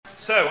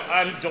So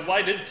I'm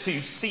delighted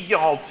to see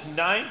y'all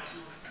tonight,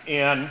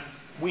 and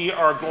we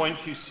are going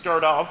to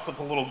start off with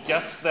a little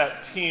Guess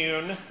That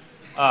Tune.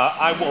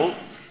 I will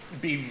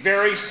be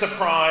very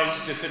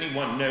surprised if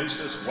anyone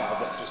knows this. Wow,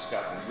 that just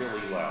got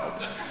really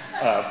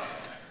loud.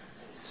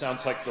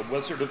 Sounds like the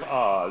Wizard of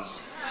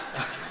Oz.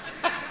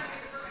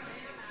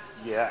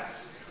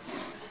 Yes.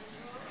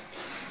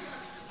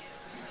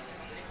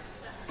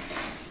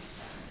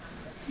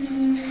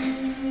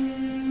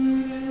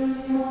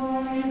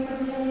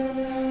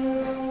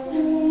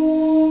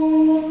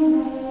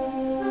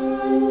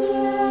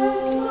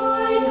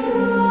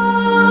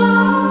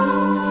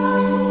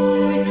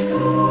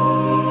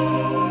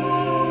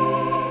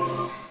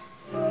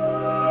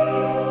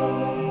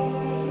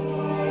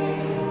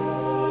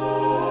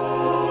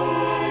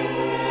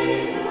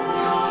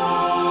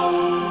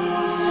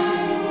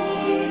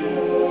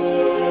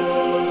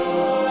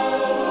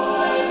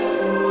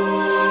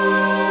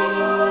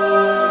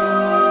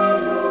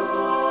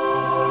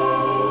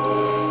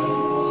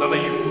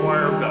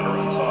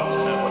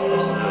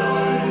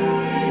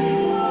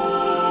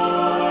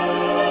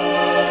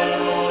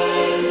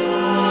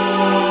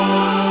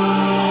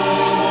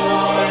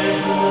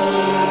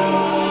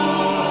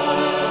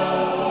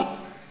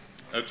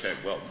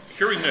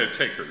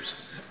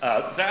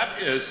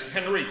 That is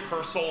Henry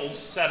Purcell's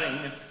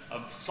setting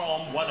of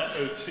Psalm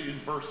 102,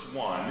 verse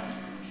 1,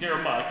 "Hear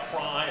my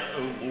cry,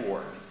 O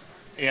Lord."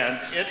 And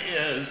it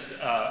is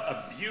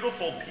a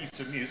beautiful piece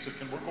of music,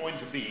 and we're going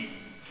to be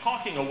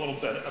talking a little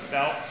bit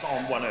about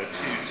Psalm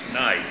 102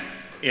 tonight.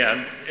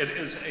 And it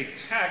is a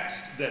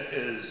text that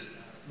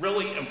is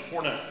really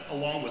important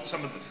along with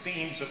some of the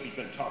themes that we've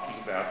been talking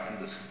about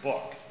in this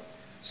book.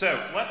 So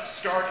let's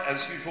start,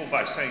 as usual,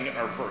 by saying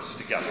our verse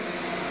together.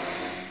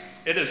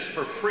 "It is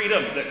for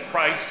freedom that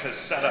Christ has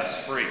set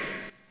us free.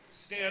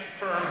 Stand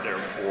firm,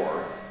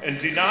 therefore, and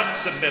do not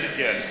submit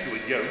again to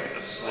a yoke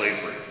of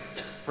slavery.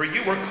 For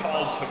you were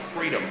called to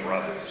freedom,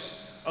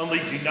 brothers. Only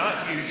do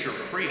not use your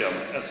freedom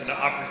as an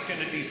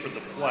opportunity for the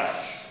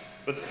flesh,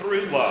 but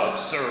through love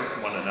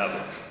serve one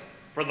another.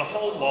 For the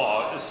whole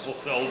law is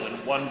fulfilled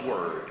in one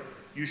word: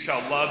 you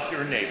shall love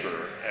your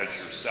neighbor as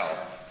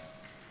yourself."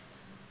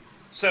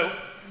 So,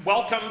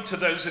 welcome to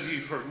those of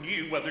you who are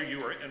new, whether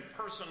you are in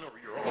person or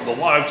you're on the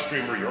live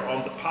stream or you're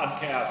on the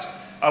podcast.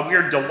 We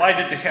are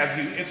delighted to have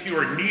you. If you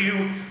are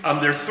new,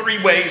 there are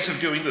three ways of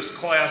doing this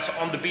class.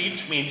 On the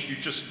beach means you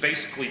just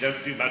basically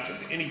don't do much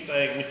of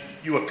anything.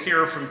 You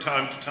appear from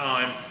time to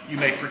time. You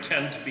may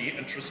pretend to be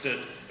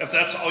interested. If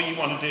that's all you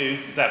want to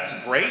do, that's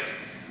great.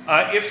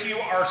 If you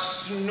are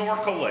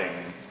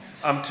snorkeling,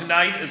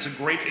 tonight is a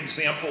great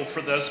example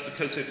for this,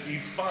 because if you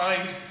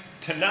find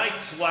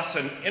tonight's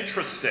lesson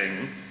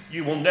interesting,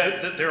 you will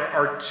note that there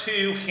are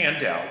two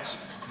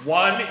handouts.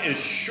 One is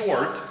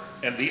short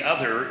and the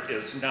other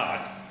is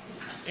not.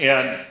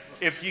 And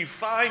if you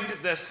find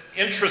this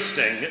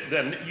interesting,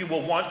 then you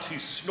will want to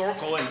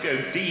snorkel and go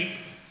deep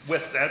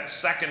with that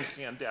second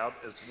handout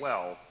as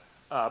well.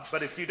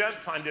 But if you don't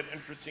find it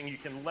interesting, you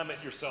can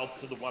limit yourself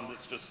to the one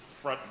that's just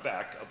front and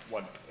back of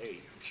one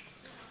page.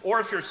 Or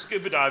if you're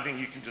scuba diving,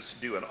 you can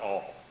just do it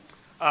all.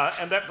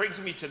 And that brings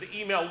me to the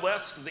email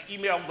list. The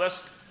email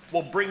list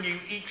will bring you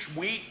each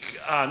week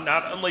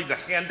not only the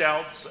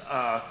handouts,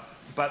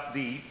 but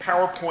the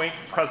PowerPoint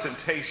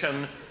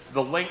presentation,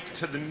 the link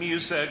to the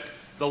music,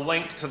 the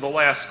link to the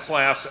last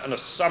class, and a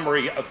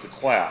summary of the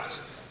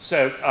class.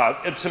 So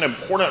it's an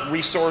important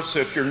resource. So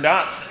if you're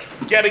not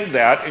getting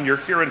that and you're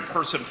here in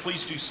person,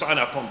 please do sign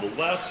up on the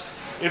list.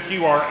 If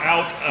you are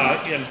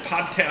out in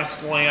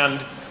podcast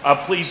land,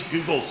 please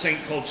Google St.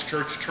 Philip's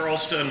Church,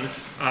 Charleston,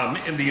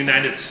 in the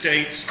United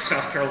States,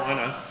 South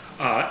Carolina,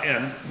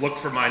 and look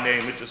for my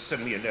name and just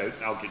send me a note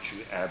and I'll get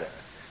you added.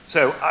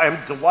 So I'm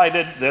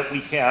delighted that we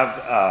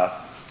have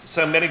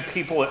so many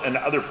people in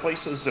other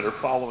places that are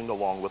following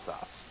along with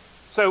us.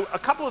 So a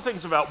couple of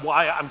things about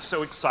why I'm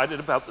so excited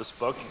about this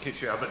book, in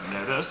case you haven't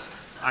noticed.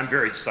 I'm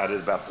very excited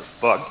about this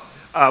book.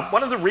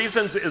 One of the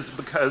reasons is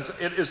because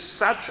it is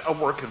such a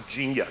work of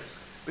genius,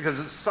 because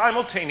it's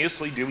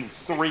simultaneously doing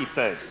three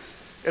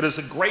things. It is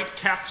a great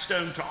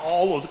capstone to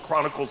all of the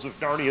Chronicles of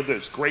Narnia,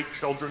 those great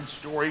children's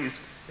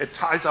stories. It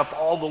ties up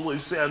all the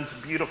loose ends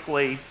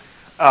beautifully.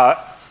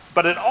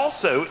 But it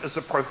also is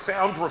a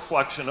profound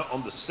reflection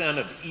on the sin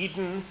of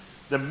Eden,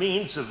 the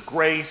means of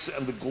grace,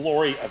 and the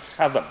glory of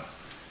heaven.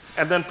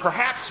 And then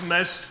perhaps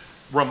most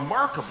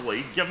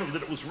remarkably, given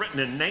that it was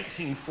written in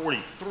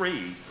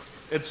 1943,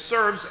 it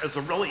serves as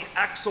a really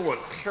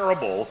excellent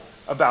parable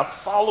about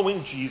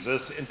following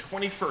Jesus in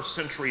 21st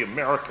century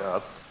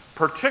America,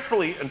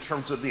 particularly in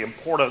terms of the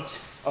importance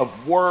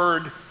of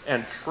word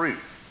and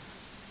truth.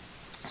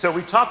 So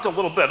we talked a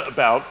little bit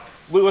about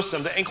Lewis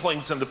and the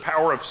Inklings and the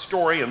power of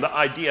story, and the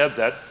idea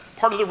that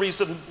part of the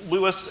reason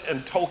Lewis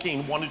and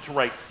Tolkien wanted to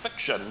write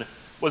fiction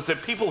was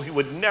that people who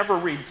would never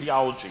read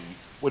theology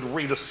would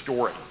read a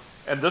story.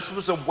 And this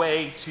was a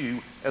way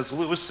to, as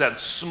Lewis said,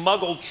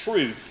 smuggle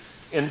truth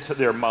into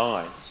their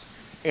minds.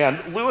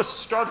 And Lewis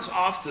starts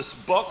off this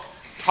book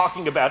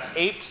talking about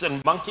apes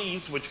and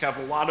monkeys, which have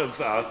a lot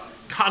of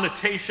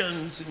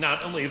connotations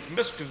not only of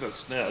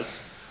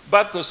mischievousness,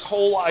 but this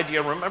whole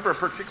idea, remember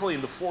particularly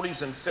in the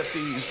 40s and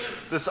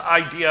 50s, this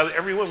idea that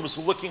everyone was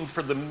looking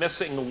for the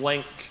missing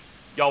link.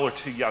 Y'all are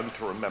too young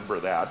to remember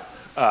that.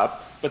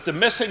 But the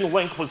missing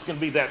link was going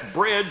to be that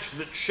bridge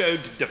that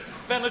showed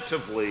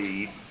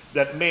definitively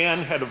that man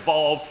had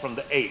evolved from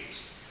the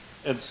apes.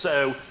 And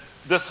so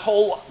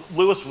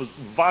Lewis was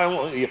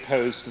violently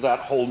opposed to that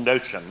whole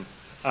notion.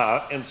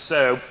 And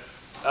so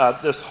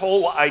this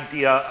whole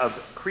idea of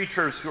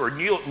creatures who are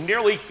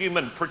nearly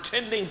human,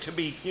 pretending to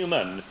be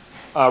human,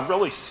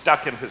 really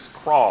stuck in his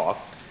craw.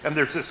 And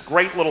there's this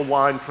great little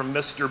line from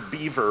Mr.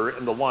 Beaver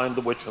in The Lion,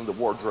 the Witch, and the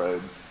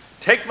Wardrobe.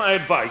 Take my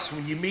advice,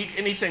 when you meet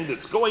anything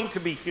that's going to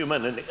be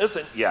human and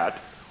isn't yet,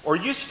 or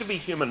used to be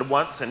human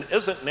once and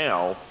isn't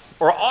now,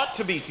 or ought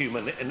to be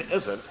human and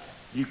isn't,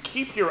 you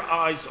keep your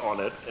eyes on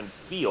it and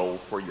feel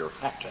for your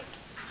hatchet.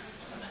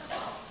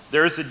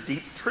 There is a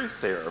deep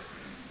truth there.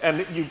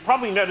 And you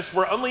probably noticed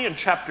we're only in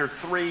chapter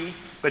 3,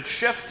 but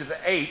Shift the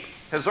ape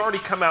has already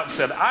come out and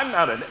said, I'm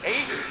not an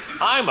ape,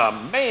 I'm a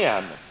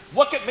man.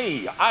 Look at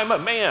me, I'm a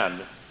man.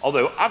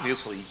 Although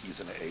obviously he's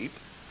an ape.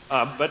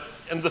 But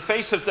in the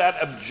face of that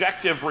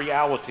objective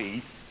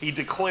reality, he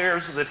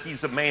declares that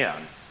he's a man.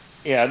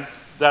 And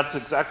that's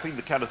exactly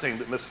the kind of thing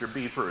that Mr.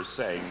 Beaver is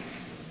saying,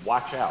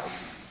 watch out.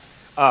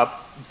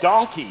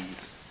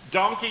 Donkeys.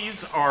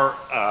 Donkeys are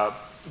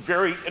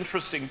very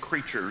interesting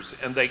creatures,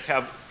 and they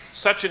have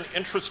such an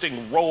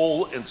interesting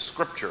role in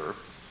Scripture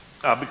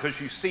because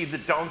you see the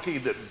donkey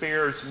that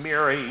bears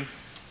Mary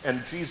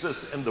and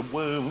Jesus in the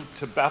womb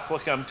to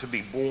Bethlehem to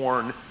be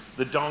born,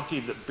 the donkey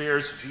that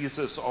bears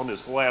Jesus on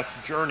his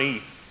last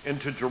journey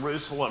into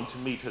Jerusalem to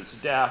meet his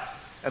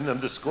death, and then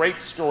this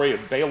great story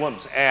of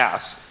Balaam's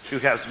ass, who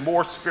has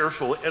more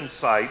spiritual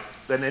insight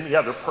than any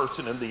other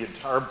person in the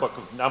entire book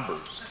of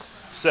Numbers.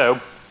 So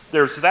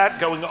there's that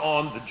going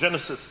on, the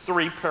Genesis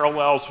 3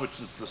 parallels, which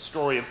is the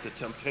story of the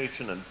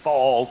temptation and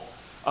fall.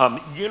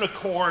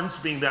 Unicorns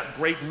being that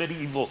great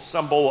medieval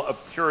symbol of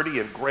purity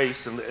and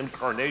grace in the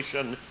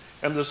incarnation,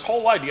 and this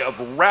whole idea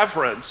of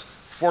reverence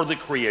for the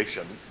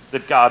creation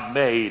that God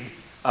made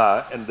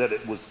and that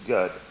it was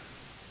good.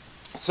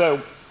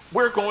 So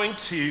we're going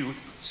to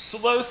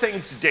slow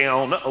things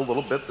down a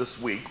little bit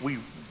this week. We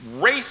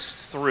raced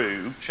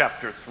through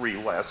chapter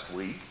 3 last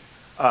week,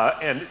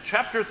 and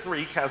chapter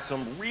 3 has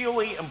some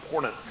really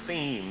important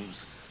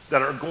themes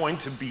that are going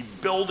to be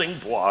building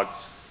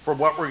blocks for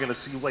what we're going to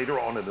see later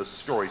on in this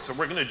story. So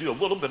we're going to do a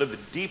little bit of a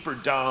deeper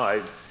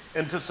dive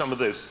into some of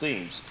those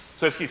themes.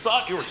 So if you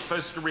thought you were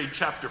supposed to read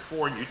chapter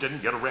 4 and you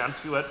didn't get around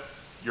to it,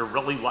 you're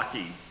really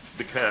lucky,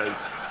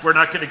 because we're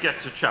not going to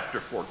get to chapter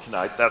 4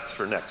 tonight. That's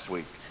for next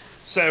week.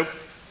 So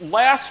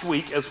last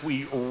week, as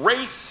we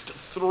raced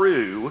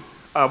through,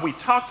 we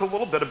talked a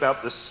little bit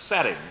about the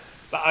setting,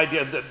 the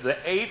idea that the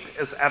ape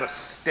is at a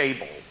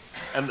stable.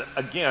 And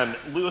again,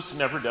 Lewis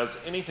never does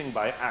anything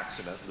by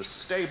accident. The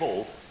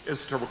stable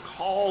is to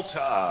recall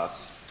to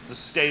us the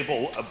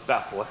stable of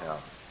Bethlehem.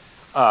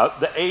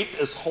 The ape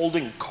is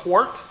holding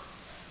court,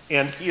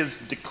 and he is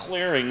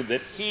declaring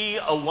that he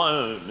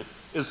alone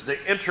is the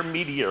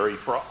intermediary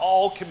for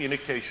all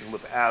communication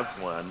with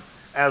Aslan,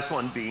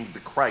 Aslan being the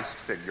Christ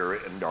figure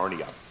in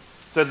Narnia.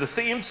 So the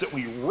themes that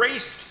we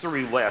raced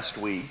through last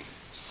week: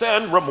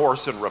 sin,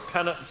 remorse, and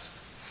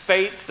repentance;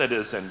 faith that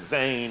is in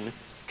vain;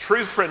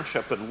 true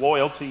friendship and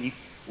loyalty;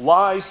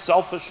 lies,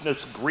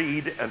 selfishness,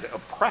 greed, and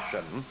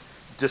oppression;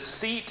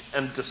 deceit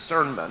and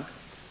discernment;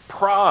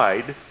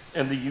 pride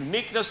and the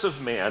uniqueness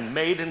of man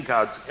made in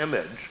God's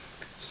image;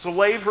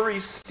 slavery,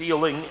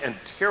 stealing, and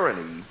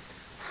tyranny;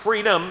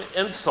 freedom,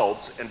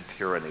 insults, and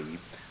tyranny;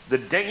 the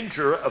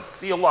danger of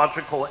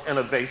theological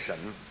innovation;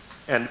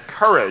 and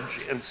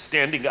courage in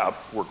standing up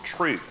for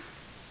truth.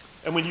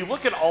 And when you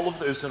look at all of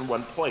those in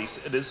one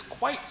place, it is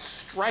quite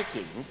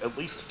striking, at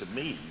least to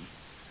me,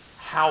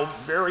 how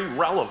very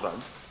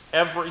relevant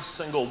every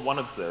single one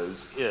of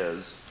those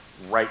is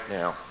right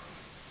now.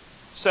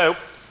 So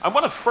I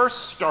want to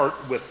first start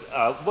with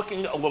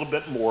looking a little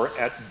bit more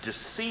at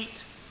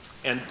deceit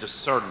and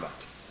discernment.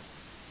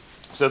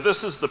 So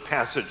this is the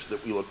passage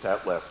that we looked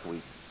at last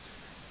week.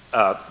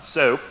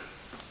 So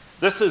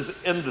this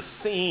is in the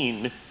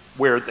scene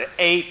where the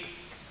ape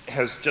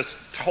has just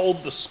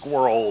told the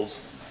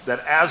squirrels that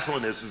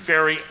Aslan is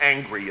very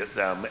angry at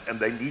them and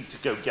they need to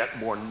go get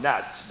more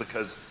nuts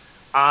because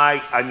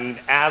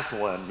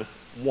Aslan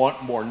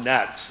want more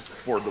nuts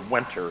for the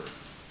winter.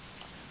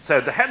 So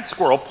the head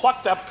squirrel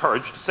plucked up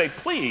courage to say,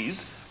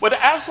 "Please, would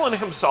Aslan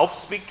himself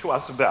speak to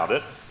us about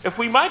it, if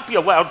we might be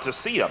allowed to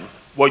see him?"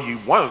 "Well, you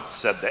won't,"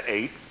 said the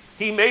ape.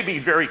 "He may be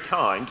very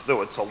kind,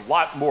 though it's a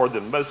lot more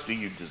than most of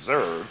you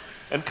deserve,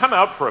 and come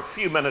out for a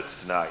few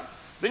minutes tonight.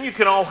 Then you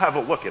can all have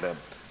a look at him.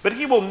 But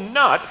he will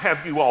not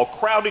have you all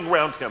crowding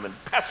around him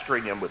and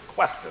pestering him with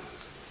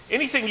questions.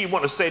 Anything you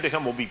want to say to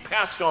him will be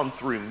passed on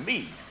through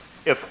me,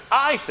 if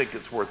I think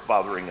it's worth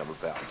bothering him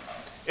about.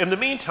 In the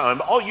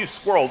meantime, all you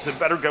squirrels had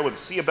better go and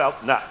see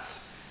about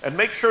nuts, and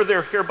make sure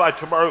they're here by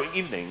tomorrow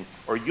evening,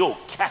 or you'll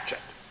catch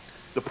it."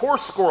 The poor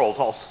squirrels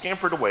all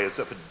scampered away as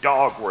if a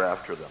dog were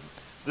after them.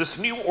 This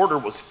new order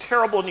was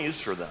terrible news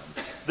for them.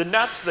 The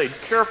nuts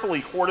they'd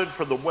carefully hoarded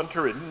for the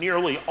winter had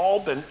nearly all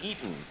been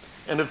eaten,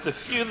 and of the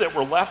few that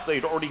were left,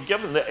 they'd already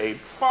given the ape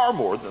far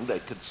more than they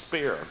could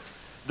spare.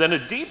 Then a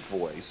deep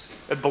voice,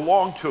 that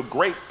belonged to a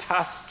great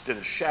tusked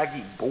and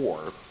shaggy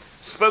boar,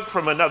 spoke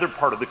from another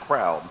part of the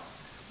crowd.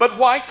 "But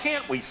why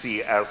can't we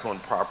see Aslan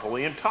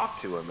properly and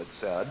talk to him?" it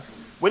said.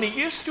 "When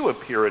he used to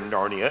appear in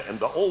Narnia in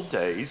the old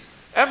days,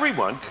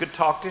 everyone could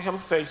talk to him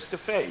face to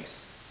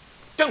face."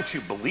 "Don't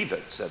you believe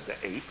it," said the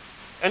ape.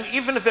 "And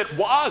even if it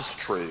was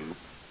true,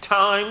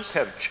 times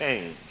have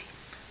changed.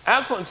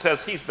 Aslan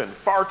says he's been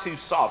far too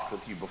soft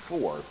with you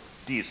before.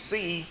 Do you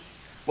see?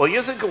 Well, he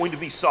isn't going to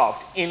be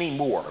soft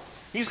anymore.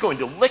 He's going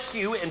to lick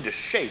you into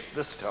shape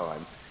this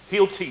time.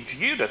 He'll teach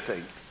you to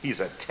think he's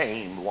a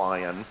tame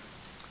lion."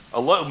 A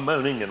low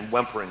moaning and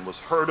whimpering was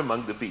heard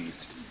among the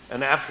beasts,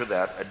 and after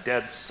that a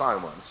dead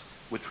silence,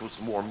 which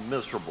was more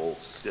miserable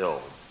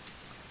still.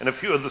 In a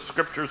few of the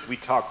scriptures we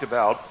talked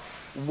about,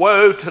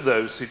 woe to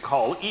those who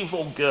call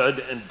evil good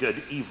and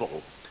good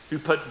evil, who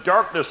put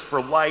darkness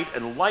for light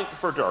and light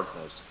for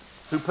darkness,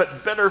 who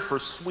put bitter for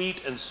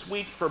sweet and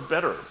sweet for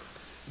bitter.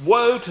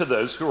 Woe to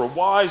those who are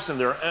wise in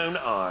their own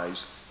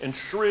eyes and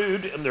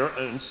shrewd in their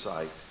own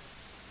sight.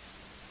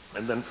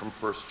 And then from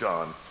 1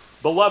 John,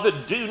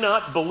 "Beloved, do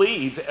not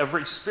believe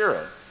every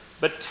spirit,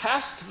 but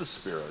test the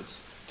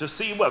spirits to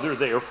see whether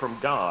they are from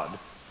God,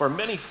 for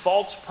many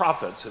false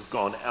prophets have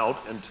gone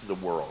out into the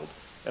world."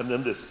 And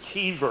then this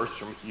key verse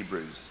from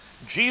Hebrews,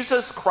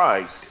 "Jesus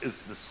Christ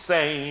is the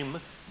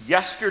same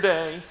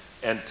yesterday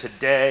and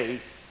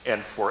today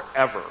and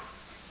forever.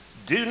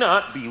 Do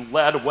not be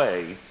led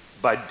away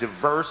by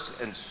diverse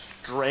and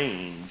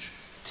strange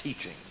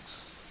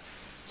teachings."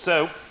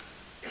 So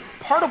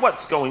part of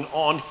what's going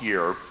on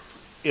here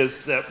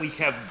is that we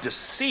have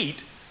deceit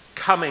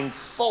coming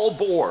full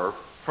bore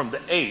from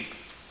the ape,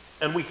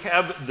 and we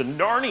have the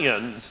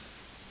Narnians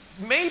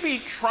maybe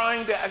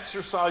trying to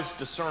exercise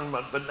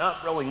discernment, but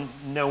not really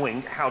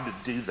knowing how to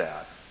do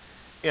that.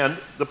 And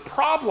the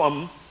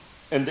problem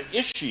and the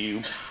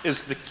issue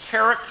is the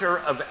character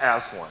of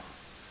Aslan,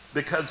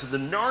 because the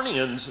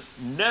Narnians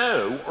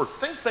know, or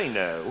think they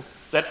know,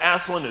 that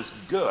Aslan is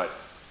good,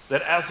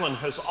 that Aslan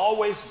has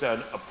always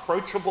been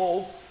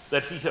approachable,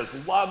 that he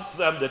has loved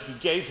them, that he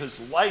gave his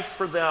life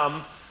for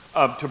them,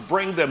 to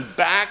bring them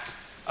back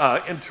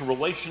into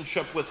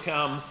relationship with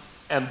him,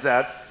 and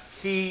that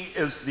he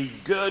is the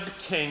good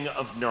king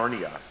of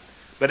Narnia.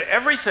 But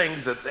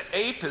everything that the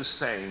ape is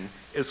saying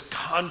is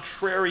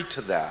contrary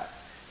to that.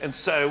 And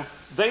so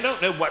they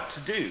don't know what to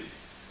do.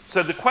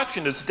 So the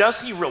question is,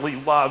 does he really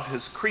love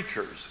his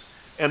creatures?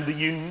 And the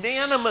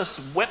unanimous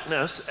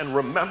witness and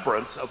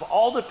remembrance of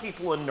all the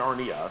people in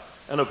Narnia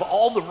and of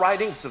all the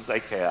writings that they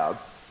have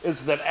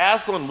is that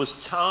Aslan was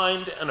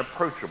kind and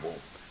approachable.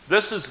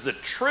 This is the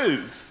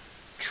truth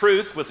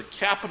with a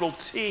capital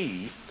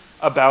T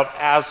about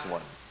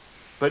Aslan.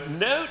 But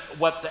note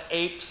what the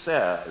ape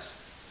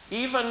says.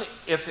 Even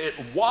if it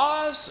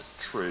was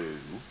true,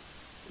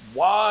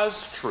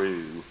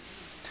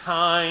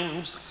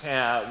 times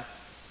have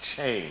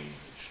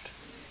changed.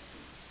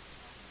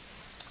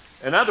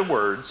 In other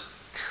words,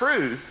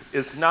 truth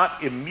is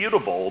not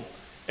immutable,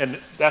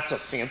 and that's a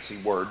fancy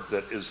word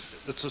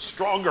it's a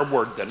stronger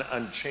word than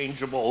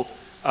unchangeable.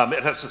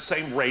 It has the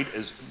same root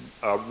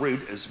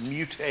as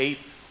mutate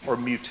or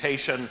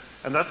mutation,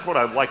 and that's what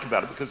I like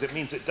about it, because it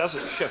means it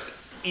doesn't shift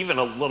even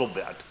a little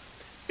bit.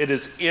 It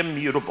is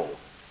immutable.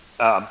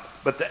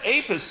 But the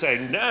ape is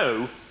saying,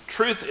 no,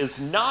 truth is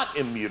not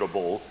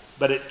immutable,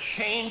 but it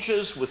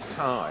changes with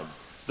time.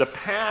 The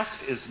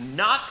past is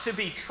not to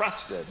be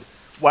trusted.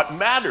 What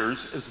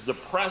matters is the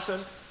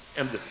present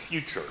and the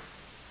future.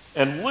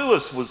 And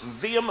Lewis was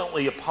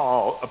vehemently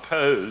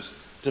opposed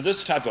to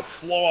this type of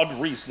flawed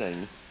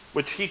reasoning,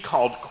 which he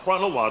called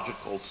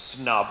chronological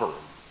snobbery.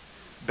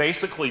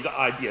 Basically the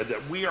idea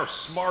that we are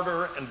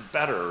smarter and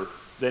better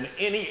than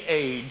any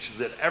age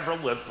that ever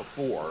lived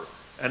before.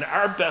 And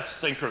our best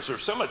thinkers are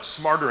so much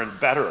smarter and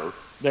better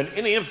than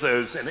any of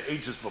those in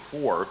ages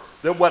before,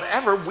 that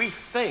whatever we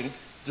think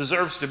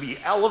deserves to be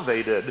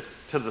elevated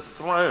to the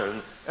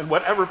throne, and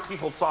whatever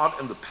people thought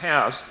in the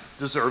past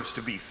deserves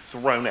to be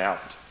thrown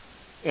out.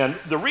 And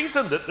the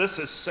reason that this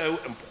is so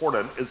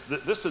important is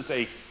that this is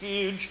a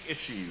huge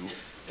issue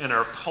in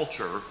our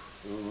culture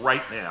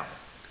right now.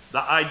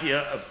 The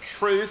idea of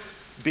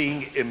truth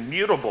being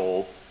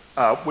immutable,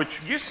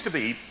 which used to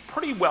be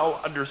pretty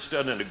well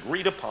understood and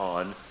agreed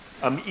upon,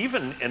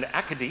 even in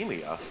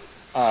academia.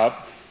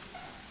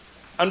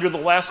 Under the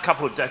last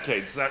couple of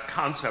decades, that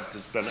concept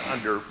has been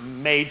under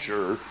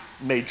major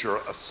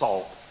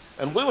assault.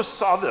 And Lewis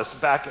saw this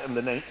back in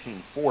the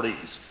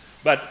 1940s.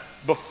 But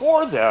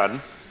before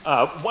then,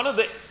 one of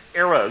the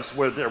eras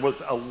where there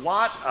was a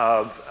lot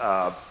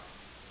of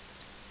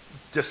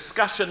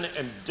discussion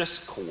and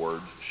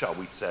discord, shall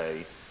we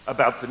say,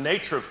 about the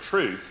nature of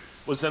truth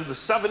was in the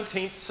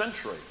 17th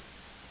century.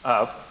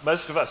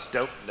 Most of us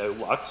don't know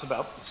lots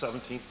about the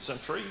 17th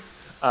century.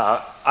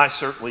 I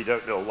certainly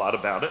don't know a lot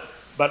about it.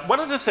 But one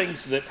of the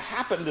things that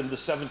happened in the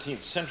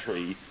 17th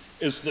century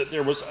is that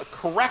there was a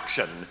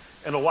correction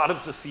in a lot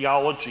of the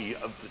theology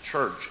of the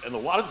church, and a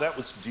lot of that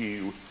was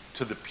due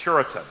to the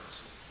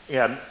Puritans.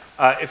 And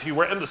if you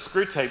were in the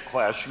Screwtape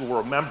class, you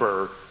will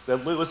remember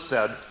that Lewis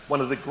said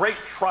one of the great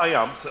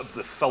triumphs of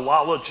the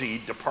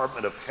philology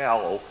department of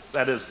hell,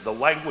 that is the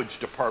language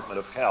department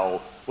of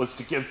hell, was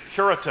to give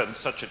Puritan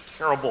such a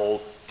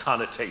terrible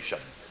connotation.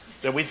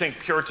 That we think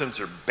Puritans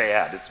are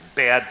bad. It's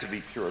bad to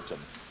be Puritan.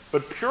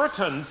 But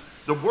Puritans,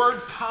 the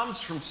word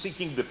comes from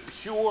seeking the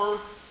pure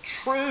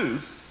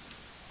truth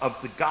of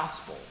the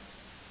gospel.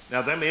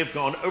 Now, they may have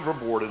gone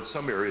overboard in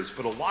some areas,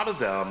 but a lot of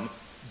them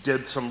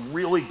did some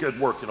really good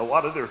work, and a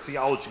lot of their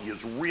theology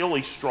is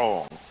really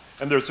strong.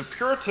 And there's a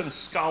Puritan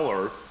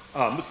scholar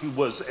who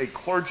was a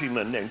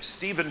clergyman named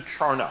Stephen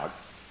Charnock,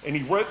 and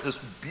he wrote this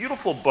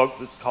beautiful book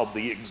that's called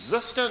The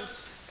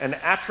Existence and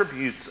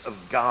Attributes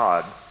of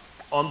God,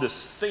 on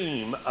this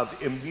theme of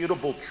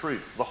immutable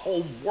truth. The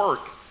whole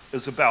work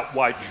is about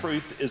why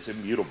truth is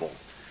immutable.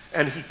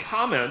 And he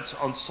comments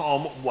on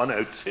Psalm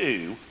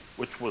 102,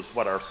 which was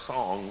what our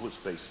song was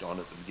based on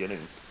at the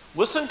beginning.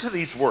 Listen to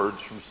these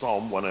words from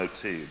Psalm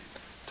 102,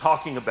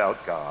 talking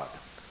about God.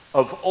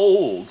 Of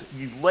old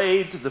you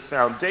laid the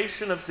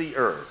foundation of the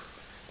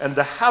earth, and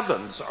the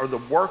heavens are the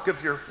work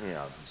of your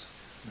hands.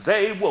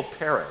 They will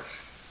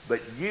perish,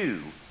 but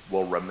you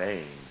will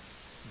remain.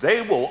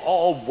 They will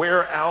all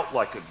wear out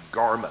like a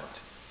garment.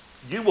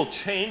 You will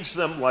change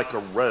them like a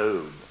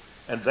robe,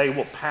 and they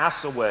will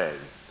pass away.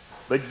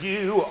 But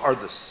you are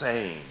the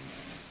same,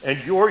 and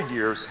your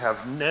years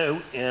have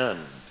no end.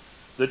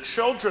 The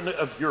children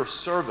of your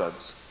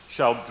servants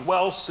shall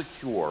dwell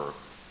secure.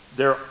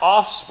 Their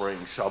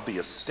offspring shall be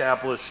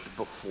established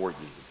before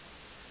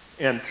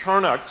you. And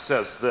Charnock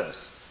says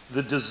this: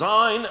 the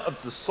design of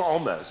the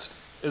psalmist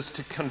is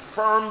to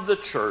confirm the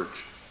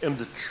church in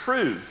the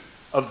truth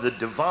of the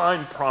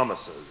divine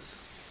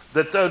promises,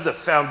 that though the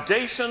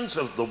foundations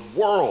of the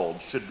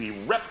world should be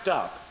ripped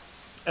up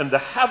and the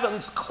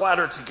heavens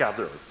clatter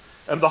together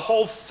and the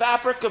whole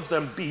fabric of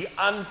them be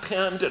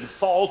unpinned and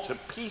fall to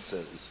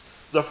pieces,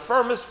 the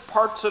firmest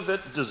parts of it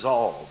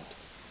dissolved,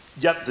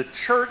 yet the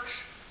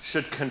church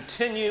should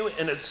continue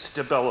in its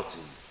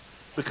stability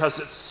because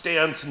it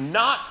stands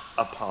not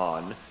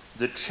upon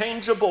the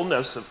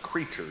changeableness of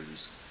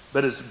creatures,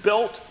 but is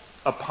built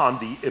upon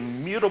the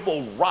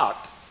immutable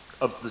rock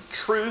of the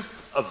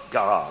truth of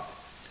God,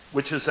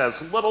 which is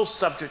as little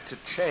subject to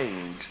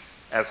change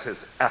as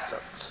his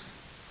essence.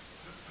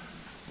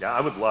 Now,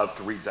 I would love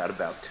to read that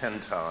about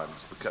 10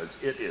 times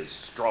because it is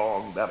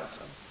strong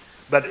medicine.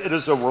 But it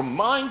is a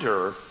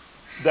reminder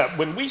that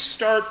when we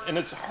start, and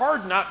it's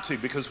hard not to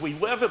because we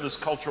live in this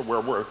culture where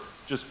we're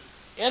just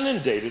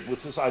inundated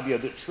with this idea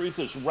that truth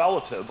is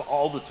relative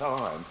all the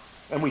time.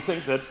 And we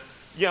think that,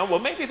 yeah, well,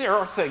 maybe there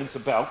are things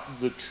about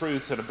the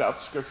truth and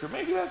about Scripture.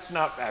 Maybe that's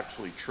not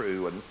actually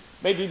true. And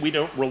maybe we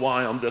don't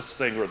rely on this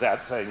thing or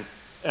that thing,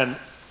 and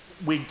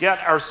we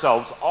get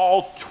ourselves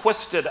all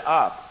twisted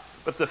up.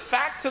 But the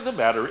fact of the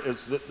matter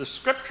is that the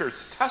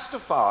Scriptures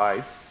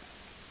testify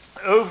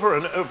over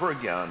and over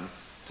again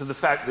to the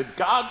fact that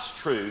God's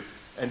truth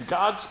and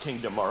God's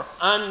kingdom are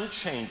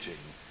unchanging.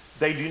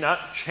 They do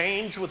not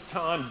change with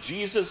time.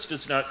 Jesus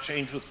does not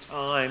change with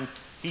time.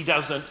 He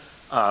doesn't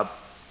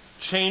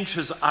change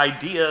his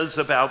ideas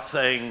about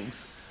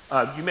things.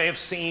 You may have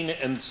seen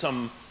in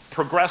some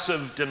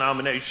progressive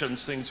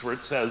denominations things where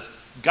it says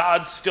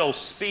God still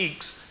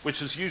speaks,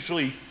 which is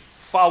usually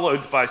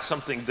followed by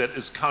something that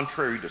is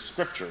contrary to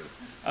Scripture.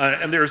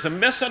 And there's a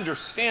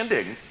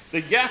misunderstanding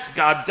that yes,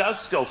 God does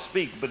still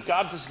speak, but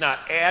God does not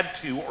add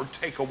to or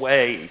take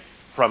away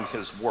from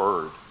his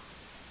word.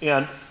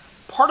 And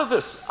part of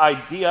this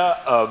idea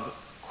of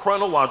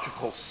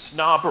chronological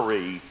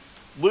snobbery,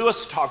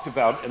 Lewis talked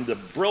about in the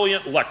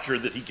brilliant lecture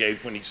that he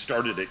gave when he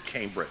started at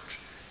Cambridge.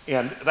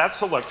 And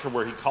that's a lecture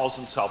where he calls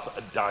himself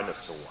a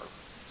dinosaur.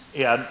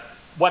 And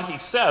what he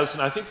says,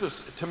 and I think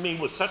this to me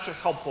was such a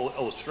helpful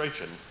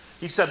illustration,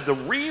 he said the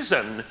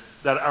reason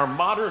that our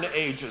modern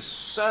age is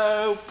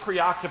so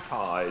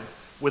preoccupied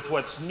with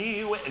what's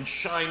new and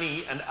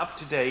shiny and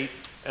up-to-date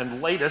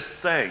and latest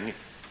thing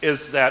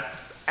is that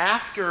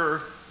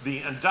after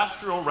the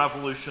Industrial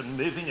Revolution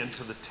moving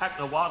into the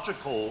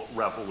technological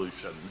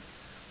revolution,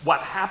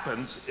 what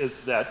happens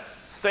is that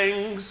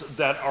things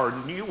that are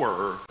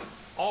newer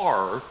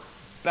are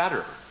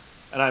better.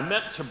 And I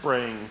meant to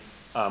bring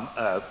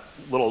a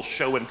little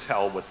show and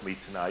tell with me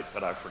tonight,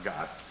 but I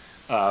forgot.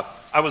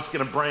 I was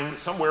going to bring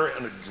somewhere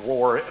in a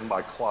drawer in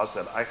my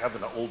closet, I have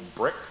an old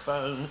brick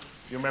phone.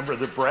 You remember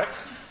the brick?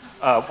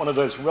 One of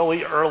those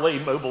really early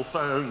mobile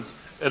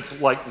phones.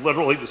 It's like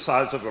literally the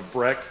size of a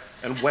brick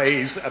and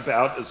weighs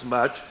about as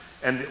much.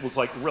 And it was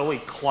like really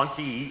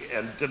clunky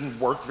and didn't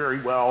work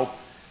very well.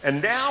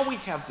 And now we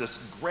have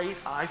this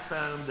great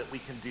iPhone that we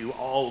can do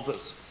all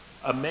this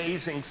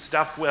amazing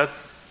stuff with.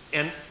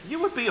 And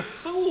you would be a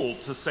fool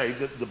to say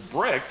that the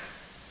brick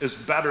is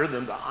better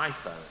than the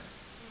iPhone.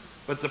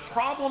 But the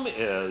problem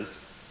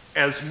is,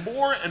 as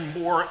more and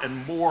more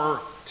and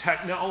more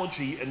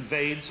technology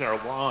invades our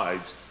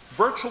lives,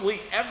 virtually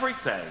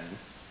everything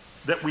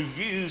that we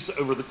use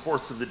over the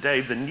course of the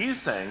day, the new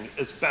thing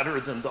is better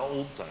than the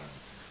old thing.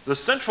 The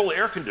central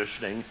air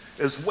conditioning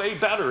is way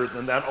better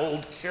than that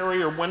old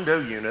Carrier window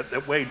unit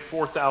that weighed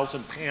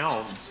 4,000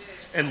 pounds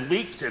and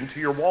leaked into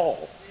your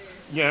wall.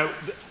 You know,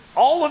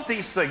 all of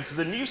these things,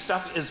 the new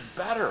stuff is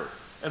better.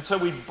 And so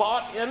we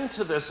bought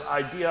into this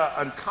idea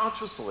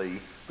unconsciously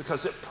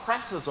because it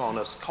presses on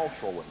us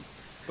culturally.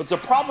 But the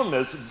problem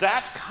is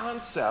that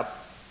concept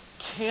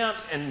can't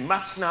and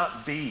must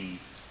not be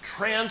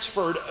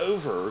transferred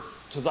over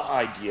to the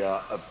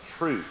idea of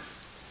truth.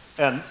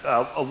 And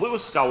a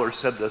Lewis scholar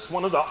said this: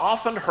 one of the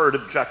often heard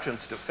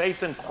objections to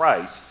faith in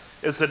Christ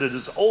is that it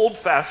is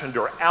old-fashioned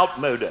or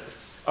outmoded,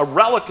 a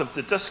relic of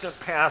the distant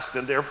past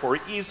and therefore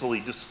easily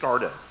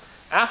discarded.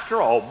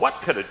 After all, what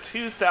could a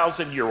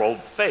 2,000-year-old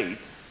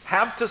faith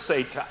have to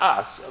say to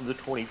us of the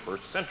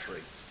 21st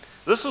century?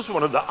 This is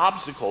one of the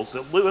obstacles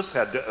that Lewis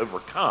had to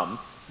overcome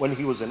when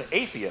he was an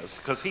atheist,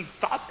 because he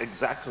thought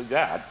exactly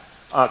that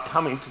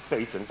coming to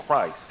faith in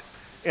Christ.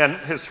 And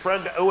his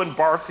friend Owen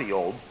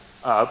Barfield,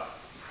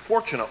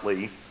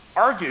 fortunately,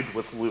 argued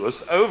with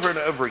Lewis over and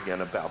over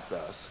again about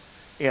this.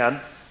 And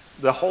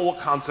the whole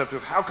concept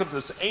of how could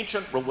this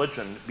ancient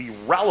religion be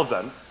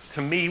relevant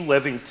to me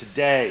living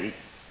today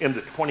in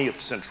the 20th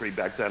century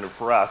back then, and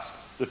for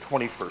us, the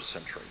 21st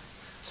century.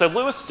 So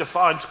Lewis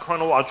defines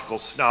chronological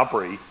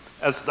snobbery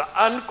as the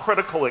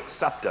uncritical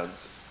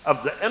acceptance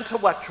of the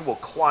intellectual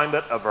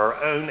climate of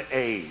our own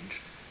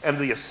age and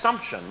the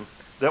assumption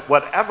that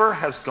whatever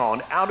has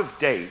gone out of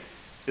date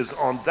is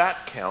on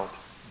that count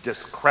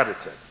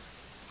discredited.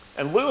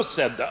 And Lewis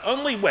said the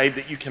only way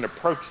that you can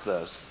approach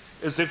this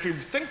is if you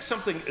think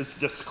something is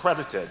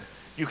discredited,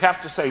 you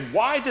have to say,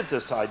 why did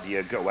this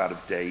idea go out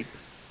of date?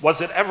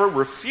 Was it ever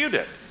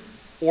refuted?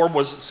 Or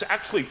was it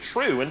actually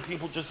true and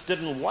people just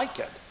didn't like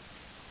it?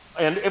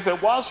 And if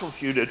it was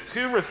refuted,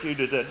 who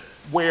refuted it,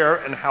 where,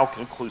 and how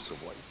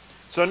conclusively?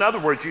 So in other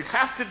words, you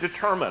have to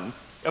determine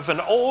if an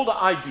old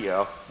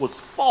idea was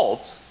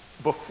false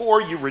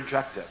before you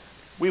reject it.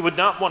 We would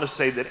not want to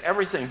say that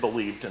everything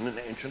believed in an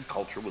ancient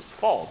culture was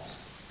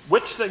false.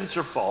 Which things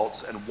are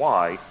false and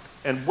why,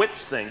 and which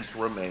things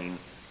remain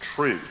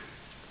true.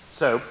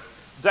 So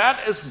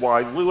that is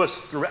why Lewis,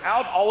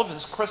 throughout all of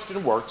his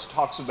Christian works,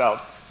 talks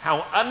about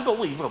how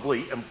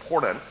unbelievably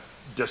important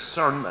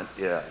discernment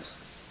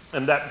is.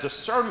 And that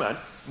discernment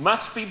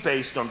must be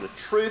based on the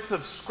truth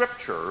of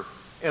Scripture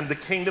and the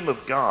kingdom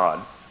of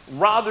God,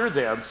 rather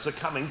than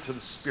succumbing to the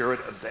spirit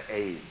of the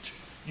age.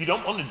 You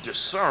don't want to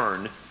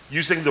discern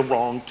using the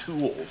wrong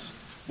tools.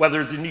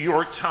 Whether the New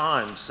York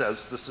Times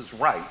says this is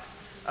right,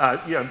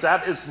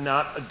 that is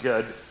not a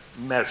good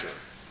measure.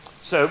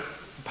 So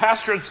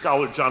pastor and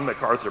scholar John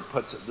MacArthur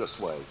puts it this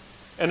way: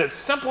 in its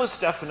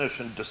simplest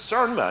definition,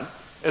 discernment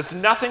is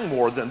nothing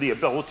more than the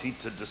ability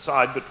to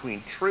decide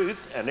between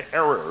truth and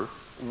error,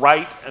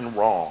 right and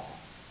wrong.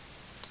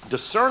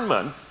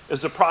 Discernment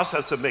is a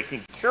process of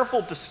making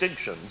careful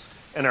distinctions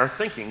in our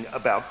thinking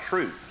about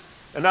truth.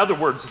 In other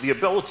words, the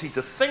ability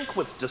to think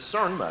with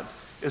discernment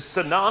is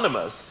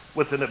synonymous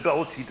with an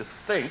ability to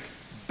think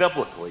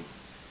biblically.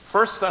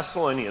 1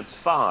 Thessalonians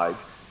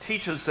 5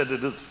 teaches that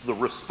it is the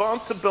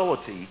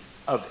responsibility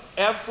of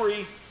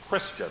every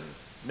Christian,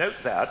 note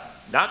that,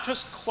 not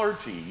just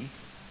clergy,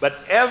 but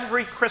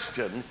every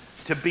Christian,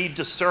 to be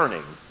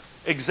discerning.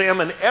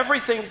 Examine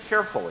everything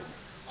carefully.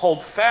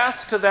 Hold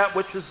fast to that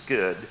which is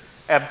good.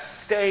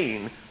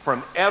 Abstain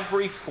from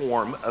every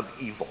form of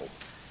evil.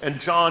 And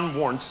John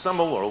warns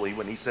similarly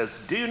when he says,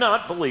 do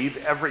not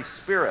believe every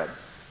spirit,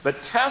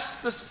 but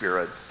test the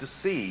spirits to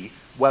see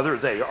whether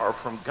they are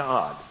from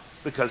God,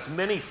 because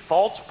many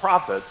false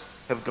prophets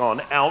have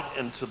gone out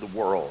into the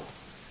world.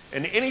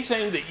 And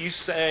anything that you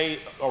say,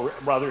 or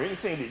rather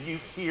anything that you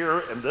hear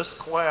in this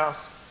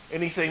class,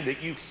 anything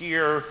that you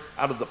hear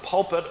out of the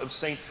pulpit of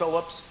St.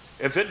 Philip's,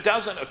 if it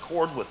doesn't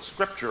accord with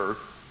Scripture,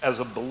 as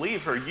a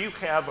believer, you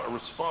have a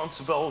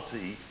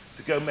responsibility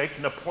to go make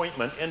an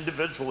appointment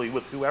individually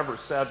with whoever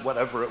said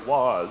whatever it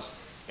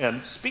was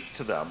and speak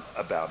to them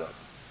about it.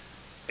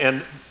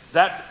 And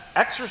that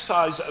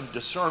exercise of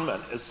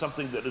discernment is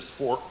something that is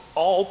for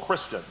all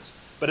Christians,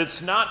 but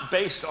it's not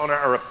based on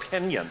our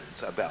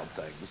opinions about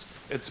things.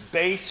 It's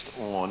based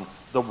on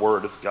the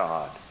Word of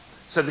God.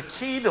 So the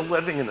key to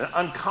living an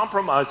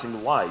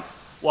uncompromising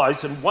life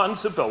lies in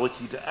one's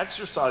ability to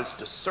exercise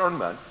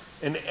discernment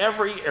in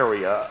every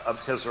area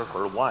of his or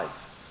her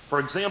life. For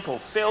example,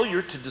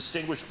 failure to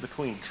distinguish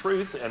between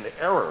truth and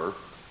error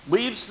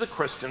leaves the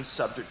Christian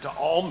subject to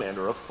all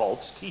manner of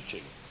false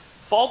teaching.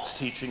 False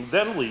teaching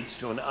then leads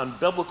to an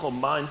unbiblical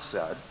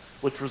mindset,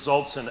 which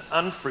results in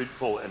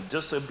unfruitful and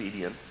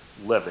disobedient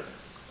living,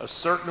 a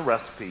certain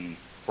recipe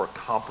for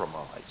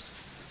compromise.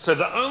 So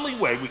the only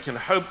way we can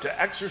hope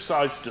to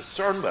exercise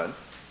discernment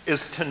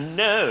is to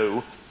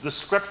know the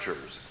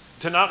Scriptures,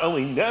 to not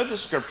only know the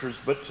Scriptures,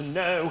 but to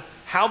know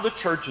how the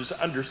church has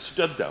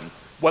understood them,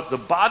 what the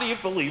body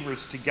of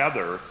believers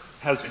together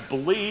has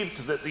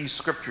believed that these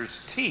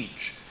Scriptures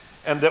teach,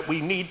 and that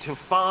we need to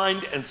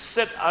find and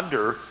sit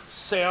under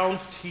sound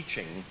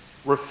teaching,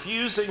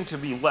 refusing to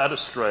be led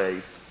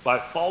astray by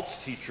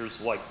false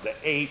teachers like the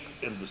ape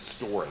in the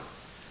story.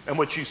 And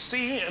what you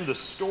see in the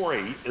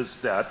story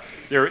is that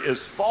there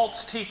is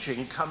false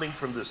teaching coming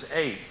from this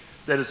ape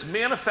that is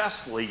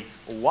manifestly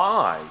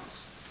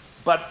lies,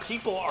 but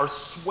people are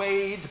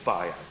swayed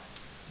by it.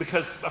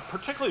 Because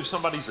particularly if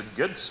somebody's a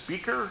good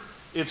speaker,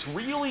 it's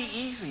really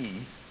easy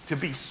to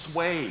be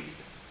swayed.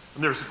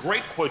 And there's a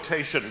great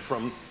quotation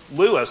from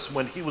Lewis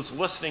when he was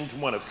listening to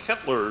one of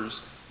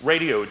Hitler's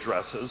radio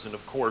addresses, and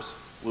of course,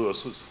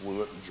 Lewis was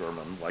fluent in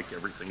German, like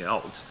everything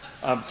else.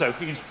 So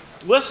he's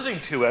listening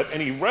to it,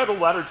 and he wrote a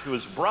letter to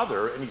his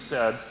brother, and he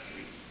said,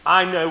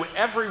 I know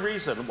every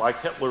reason why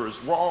Hitler is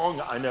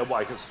wrong. I know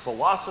why his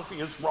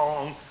philosophy is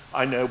wrong.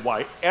 I know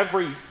why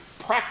every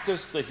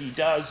practice that he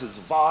does is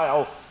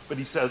vile. But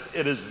he says,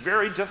 it is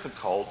very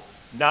difficult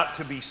not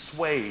to be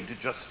swayed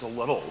just a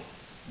little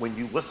when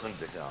you listen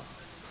to him.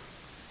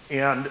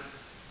 And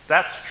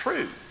that's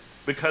true,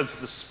 because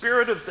the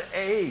spirit of the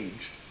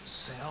age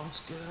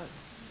sounds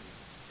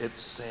good. It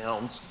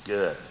sounds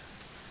good.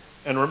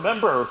 And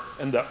remember,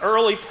 in the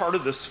early part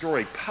of the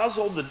story,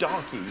 Puzzle the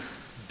donkey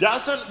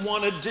doesn't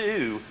want to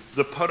do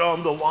the put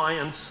on the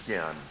lion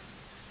skin.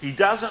 He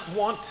doesn't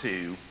want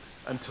to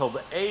until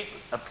the ape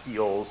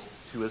appeals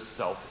to his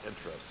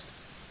self-interest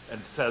and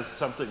says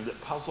something that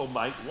Puzzle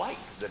might like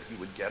that he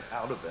would get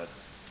out of it,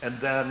 and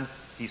then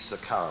he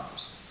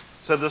succumbs.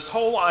 So this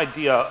whole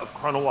idea of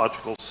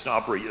chronological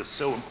snobbery is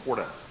so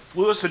important.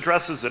 Lewis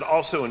addresses it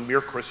also in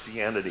Mere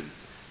Christianity,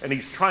 and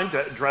he's trying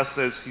to address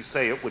those who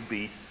say it would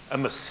be a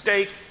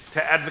mistake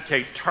to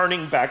advocate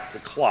turning back the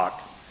clock.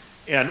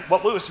 And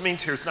what Lewis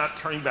means here is not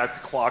turning back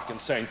the clock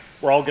and saying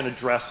we're all going to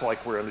dress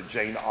like we're in a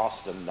Jane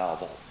Austen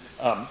novel.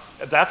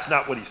 That's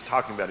not what he's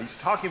talking about. He's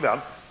talking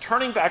about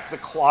turning back the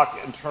clock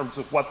in terms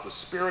of what the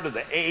spirit of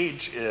the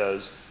age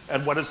is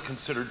and what is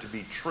considered to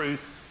be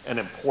truth and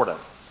important.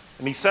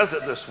 And he says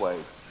it this way: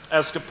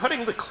 as to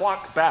putting the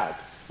clock back,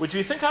 would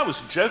you think I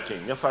was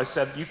joking if I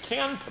said you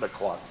can put a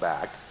clock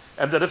back,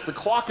 and that if the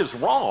clock is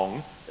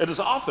wrong, it is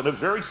often a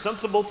very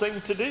sensible thing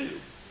to do?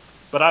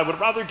 But I would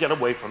rather get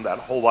away from that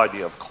whole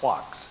idea of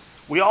clocks.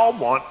 We all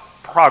want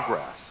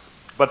progress,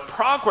 but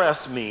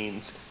progress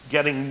means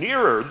getting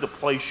nearer the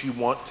place you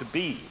want to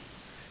be.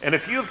 And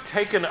if you have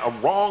taken a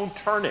wrong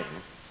turning,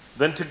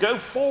 then to go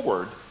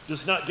forward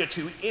does not get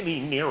you any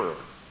nearer.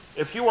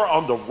 If you are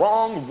on the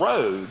wrong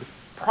road,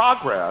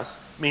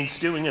 progress means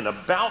doing an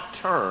about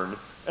turn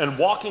and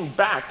walking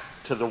back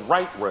to the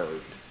right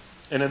road.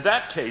 And in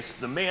that case,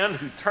 the man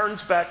who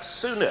turns back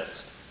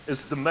soonest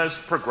is the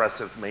most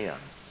progressive man.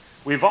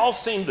 We've all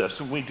seen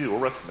this when we do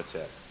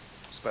arithmetic,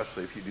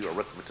 especially if you do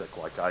arithmetic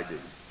like I do.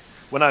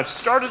 When I've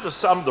started to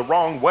sum the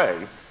wrong way,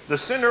 the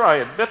sooner I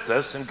admit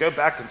this and go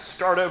back and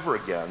start over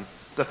again,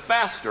 the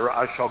faster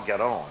I shall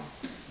get on.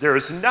 There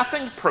is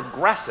nothing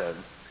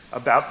progressive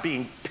about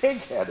being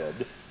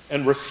pig-headed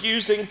and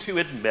refusing to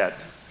admit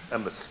a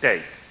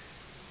mistake.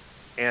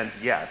 And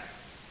yet,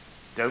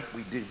 don't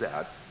we do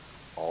that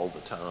all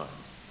the time?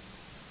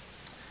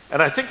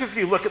 And I think if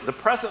you look at the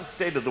present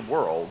state of the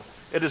world,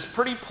 it is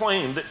pretty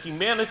plain that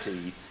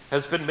humanity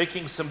has been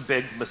making some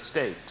big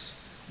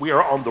mistakes. We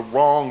are on the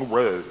wrong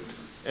road.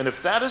 And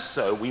if that is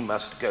so, we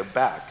must go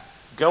back.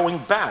 Going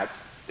back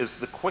is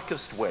the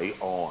quickest way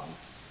on.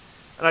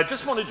 And I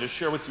just wanted to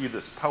share with you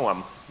this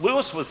poem.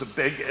 Lewis was a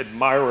big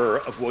admirer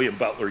of William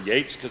Butler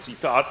Yeats because he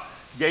thought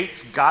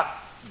Yeats got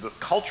the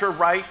culture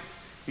right,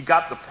 he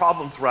got the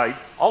problems right.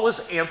 All his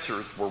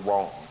answers were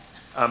wrong.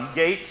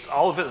 Yeats,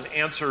 all of his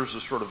answers are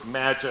sort of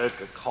magic,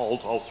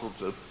 occult, all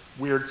sorts of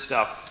weird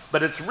stuff.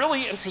 But it's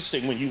really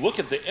interesting when you look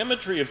at the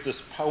imagery of this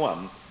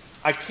poem.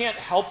 I can't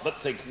help but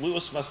think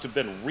Lewis must have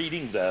been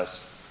reading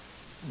this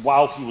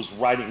while he was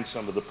writing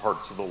some of the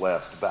parts of the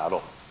last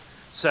battle.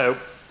 So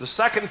the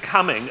second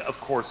coming, of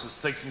course, is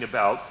thinking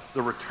about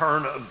the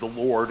return of the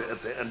Lord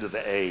at the end of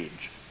the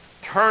age.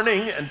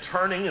 Turning and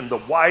turning in the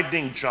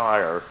widening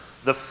gyre,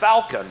 the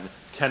falcon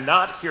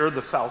cannot hear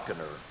the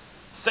falconer.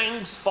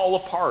 Things fall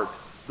apart.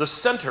 The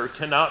center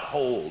cannot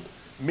hold.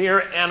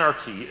 Mere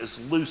anarchy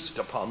is loosed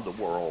upon the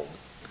world.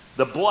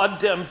 The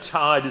blood-dimmed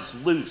tide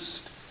is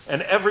loosed,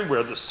 and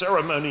everywhere the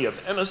ceremony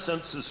of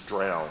innocence is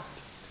drowned.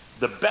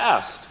 The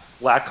best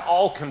lack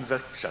all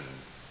conviction,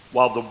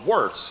 while the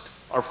worst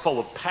are full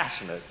of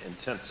passionate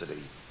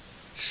intensity.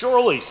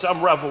 Surely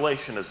some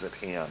revelation is at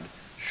hand.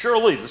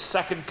 Surely the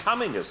second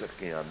coming is at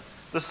hand.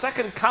 The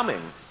second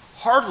coming,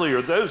 hardly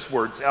are those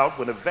words out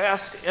when a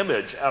vast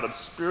image out of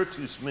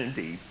spiritus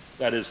mundi,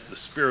 that is the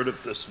spirit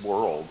of this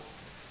world,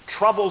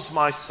 troubles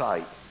my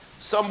sight.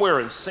 Somewhere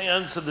in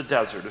sands of the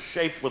desert, a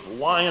shape with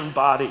lion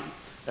body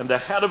and the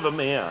head of a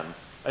man,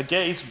 a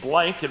gaze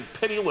blank and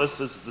pitiless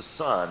as the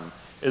sun,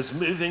 is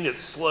moving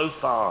its slow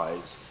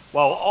thighs,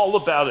 while all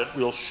about it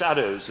reel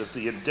shadows of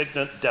the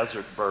indignant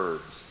desert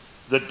birds.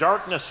 The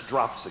darkness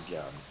drops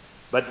again,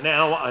 but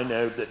now I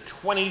know that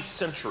 20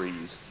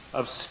 centuries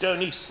of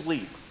stony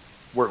sleep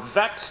were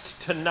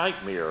vexed to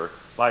nightmare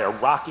by a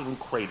rocking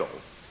cradle.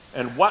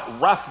 And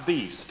what rough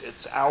beast,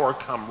 its hour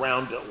come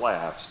round at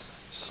last,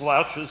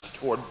 slouches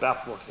toward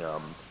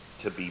Bethlehem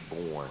to be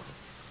born.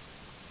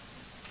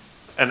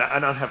 and I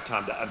don't have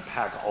time to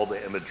unpack all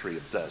the imagery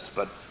of this,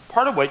 but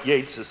part of what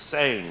Yeats is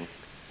saying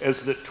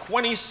is that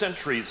 20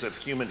 centuries of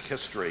human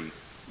history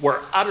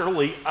were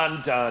utterly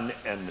undone,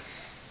 and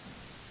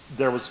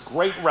there was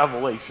great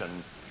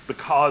revelation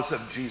because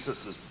of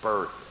Jesus'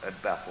 birth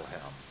at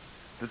Bethlehem.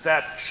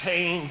 That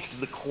changed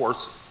the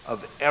course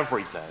of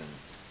everything.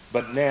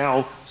 But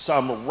now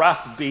some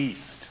rough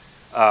beast,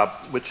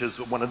 which is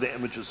one of the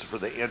images for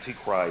the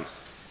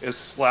Antichrist, is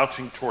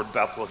slouching toward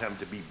Bethlehem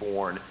to be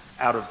born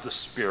out of the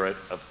spirit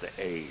of the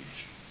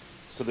age.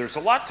 So there's a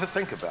lot to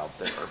think about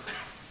there.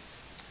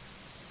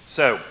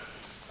 So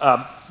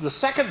the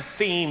second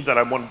theme that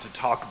I wanted to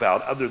talk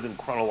about, other than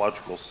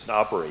chronological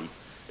snobbery,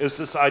 is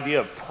this idea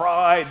of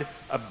pride,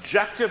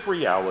 objective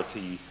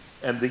reality,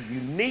 and the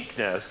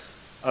uniqueness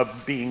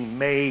of being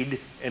made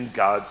in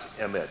God's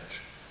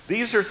image.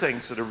 These are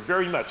things that are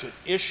very much at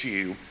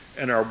issue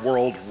in our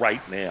world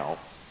right now.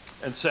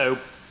 And so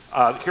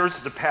here's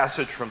the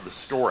passage from the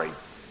story.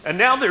 "And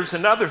now there's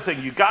another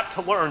thing you got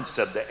to learn,"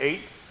 said the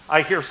ape.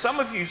 "I hear some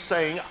of you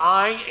saying,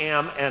 'I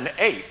am an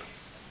ape.'"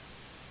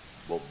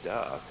 Well,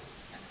 duh.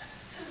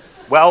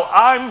 "Well,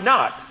 I'm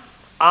not.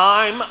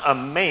 I'm a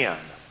man.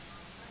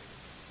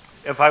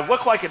 If I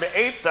look like an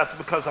ape, that's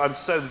because I'm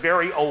so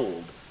very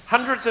old,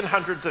 hundreds and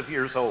hundreds of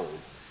years old.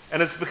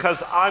 And it's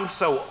because I'm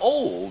so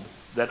old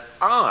that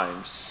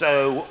I'm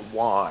so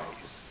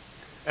wise.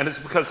 And it's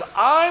because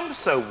I'm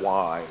so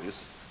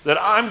wise that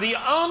I'm the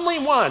only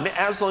one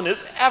Aslan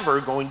is ever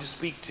going to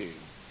speak to.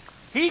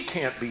 He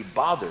can't be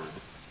bothered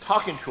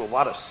talking to a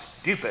lot of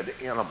stupid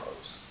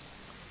animals.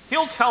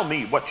 He'll tell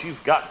me what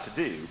you've got to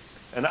do,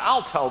 and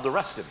I'll tell the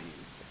rest of you.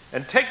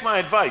 And take my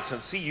advice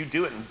and see you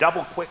do it in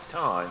double quick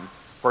time,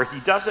 for he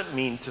doesn't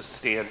mean to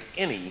stand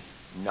any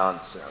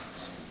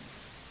nonsense."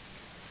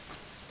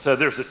 So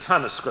there's a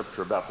ton of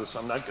scripture about this.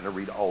 I'm not going to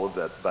read all of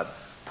it, but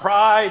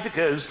pride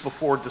goes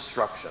before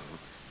destruction,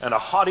 and a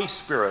haughty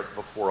spirit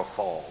before a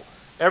fall.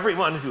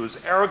 Everyone who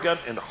is arrogant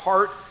in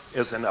heart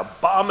is an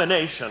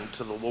abomination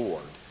to the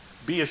Lord.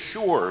 Be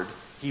assured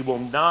he will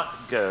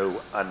not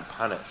go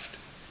unpunished.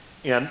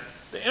 And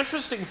the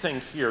interesting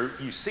thing here,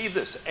 you see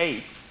this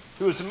ape,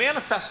 who is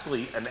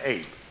manifestly an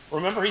ape.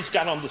 Remember, he's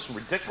got on this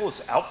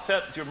ridiculous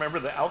outfit. Do you remember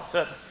the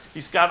outfit?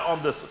 He's got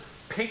on this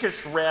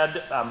pinkish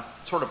red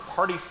sort of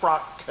party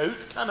frock coat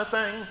kind of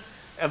thing.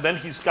 And then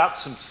he's got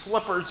some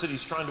slippers that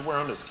he's trying to wear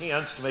on his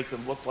hands to make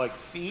them look like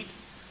feet.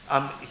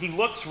 He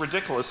looks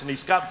ridiculous, and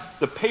he's got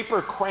the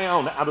paper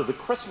crown out of the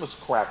Christmas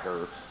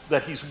cracker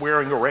that he's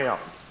wearing around.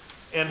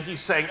 And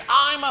he's saying,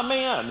 "I'm a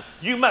man.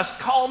 You must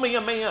call me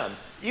a man.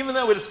 Even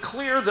though it is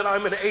clear that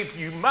I'm an ape,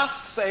 you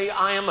must say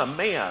I am a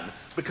man,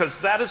 because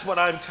that is what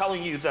I'm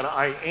telling you that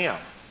I am."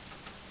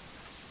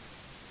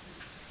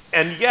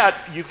 And yet,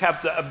 you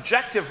have the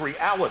objective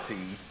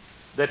reality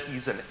that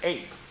he's an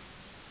ape.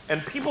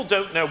 And people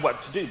don't know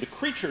what to do. The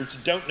creatures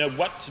don't know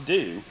what to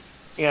do.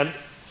 And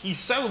he's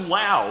so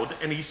loud,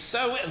 and he's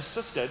so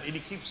insistent, and he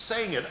keeps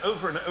saying it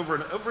over and over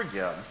and over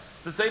again,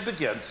 that they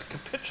begin to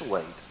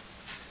capitulate.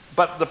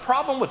 But the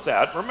problem with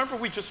that, remember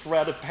we just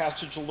read a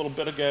passage a little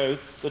bit ago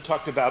that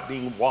talked about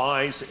being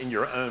wise in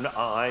your own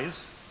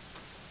eyes?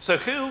 So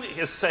who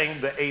is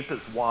saying the ape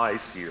is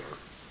wise here?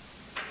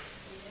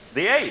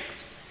 The ape.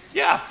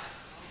 Yes.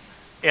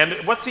 And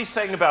what's he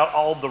saying about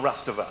all the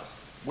rest of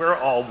us? We're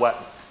all what?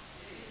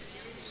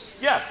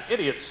 Yes,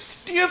 idiots.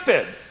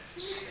 Stupid.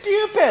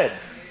 Stupid.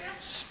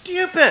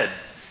 Stupid.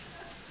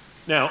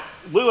 Now,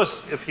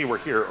 Lewis, if he were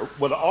here,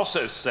 would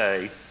also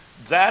say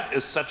that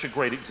is such a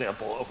great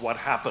example of what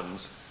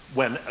happens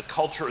when a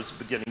culture is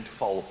beginning to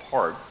fall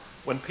apart,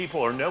 when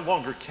people are no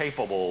longer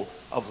capable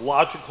of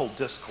logical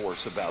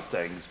discourse about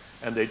things,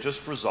 and they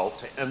just result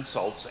to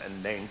insults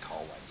and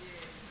name-calling.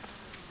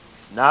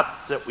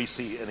 Not that we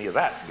see any of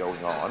that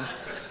going on.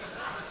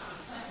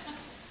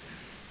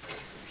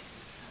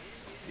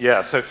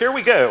 Yeah, so here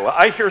we go.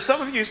 "I hear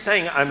some of you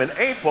saying I'm an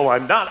ape. Well,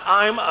 I'm not.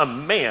 I'm a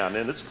man,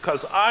 and it's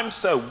because I'm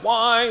so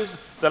wise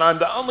that I'm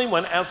the only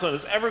one Aslan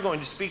is ever going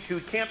to speak to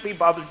who can't be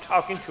bothered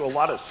talking to a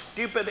lot of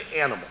stupid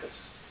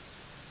animals."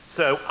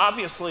 So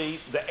obviously,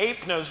 the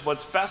ape knows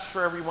what's best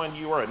for everyone.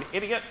 You are an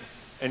idiot,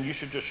 and you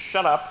should just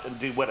shut up and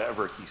do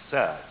whatever he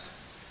says.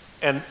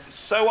 And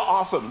so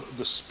often,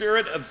 the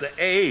spirit of the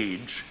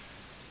age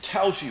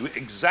tells you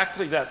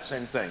exactly that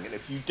same thing. And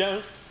if you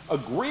don't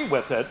agree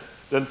with it,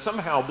 then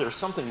somehow there's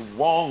something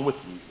wrong with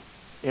you.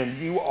 And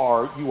you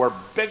are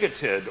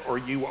bigoted, or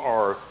you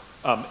are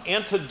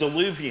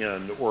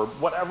antediluvian, or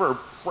whatever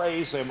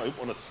phrase they might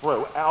want to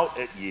throw out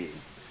at you.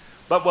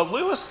 But what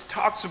Lewis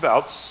talks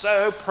about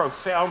so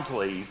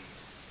profoundly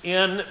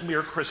in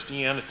Mere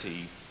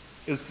Christianity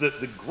is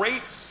that the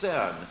great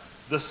sin,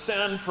 the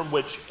sin from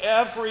which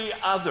every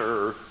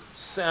other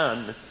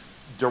sin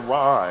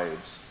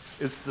derives,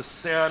 is the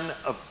sin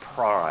of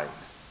pride.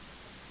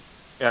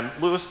 And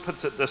Lewis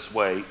puts it this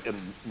way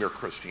in Mere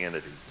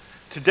Christianity.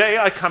 "Today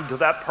I come to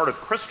that part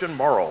of Christian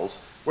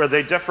morals where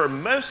they differ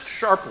most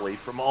sharply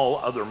from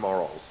all other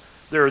morals.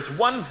 There is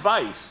one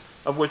vice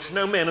of which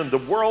no man in the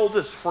world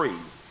is free,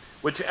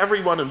 which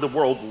everyone in the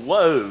world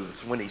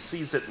loathes when he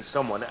sees it in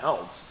someone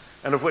else,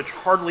 and of which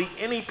hardly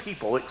any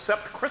people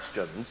except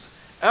Christians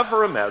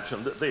ever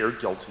imagine that they are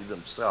guilty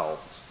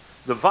themselves.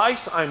 The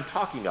vice I'm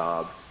talking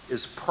of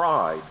is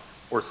pride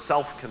or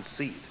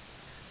self-conceit,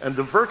 and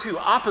the virtue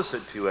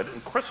opposite to it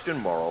in Christian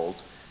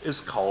morals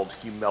is called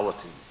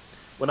humility.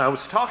 When I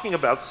was talking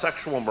about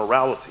sexual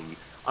morality,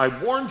 I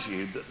warned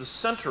you that the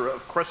center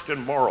of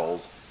Christian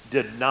morals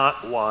did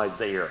not lie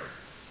there.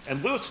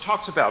 And Lewis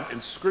talks about in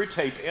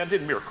Screwtape and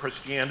in Mere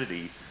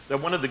Christianity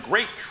that one of the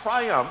great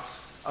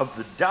triumphs of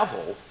the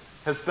devil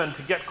has been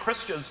to get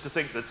Christians to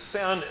think that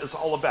sin is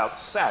all about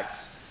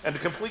sex and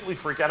to completely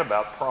forget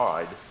about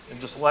pride and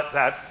just let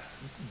that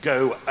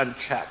go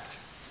unchecked.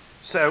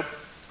 So,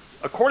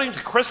 according to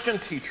Christian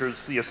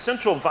teachers, the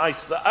essential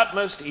vice, the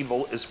utmost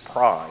evil, is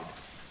pride.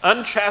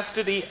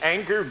 Unchastity,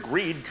 anger,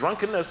 greed,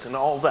 drunkenness, and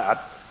all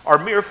that are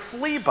mere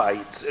flea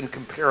bites in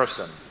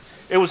comparison.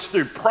 It was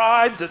through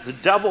pride that the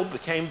devil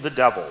became the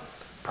devil.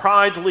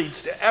 Pride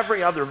leads to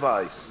every other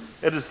vice.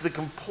 It is the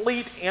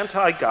complete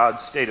anti-God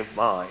state of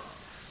mind.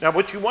 Now,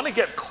 what you want to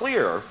get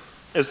clear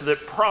is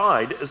that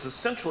pride is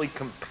essentially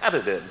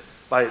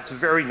competitive by its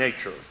very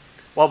nature.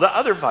 While the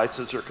other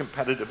vices are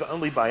competitive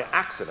only by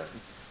accident,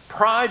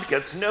 pride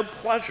gets no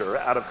pleasure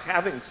out of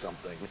having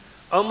something,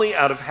 only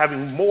out of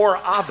having more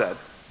of it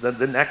than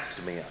the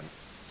next man.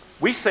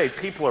 We say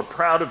people are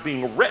proud of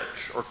being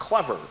rich or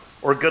clever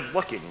or good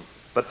looking,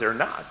 but they're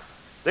not.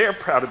 They are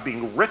proud of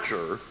being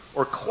richer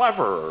or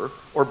cleverer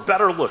or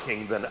better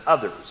looking than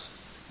others.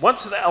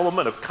 Once the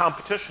element of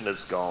competition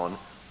is gone,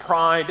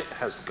 pride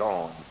has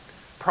gone.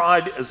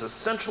 Pride is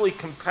essentially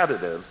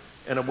competitive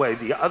in a way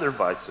the other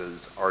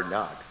vices are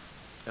not.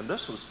 And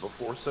this was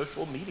before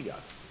social media.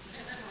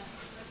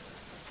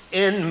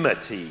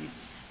 Enmity.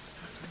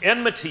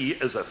 Enmity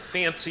is a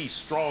fancy,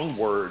 strong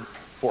word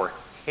for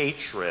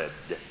hatred.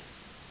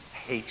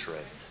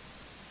 Hatred.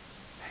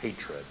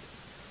 Hatred.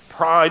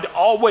 Pride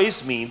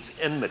always means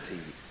enmity.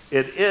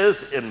 It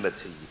is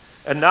enmity.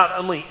 And not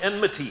only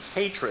enmity,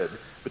 hatred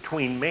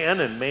between man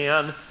and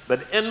man,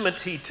 but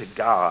enmity to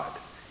God.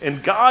 In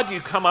God,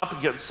 you come up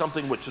against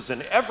something which is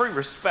in every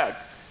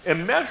respect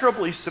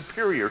immeasurably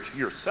superior to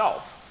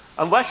yourself.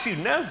 Unless you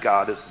know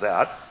God as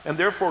that, and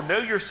therefore know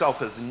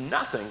yourself as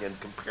nothing in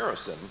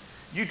comparison,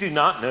 you do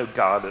not know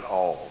God at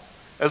all.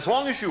 As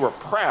long as you are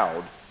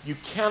proud, you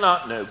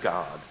cannot know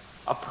God.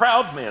 A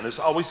proud man is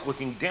always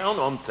looking down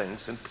on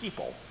things and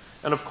people.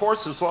 And of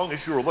course, as long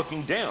as you are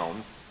looking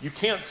down, you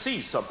can't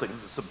see something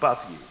that's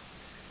above you.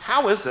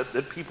 How is it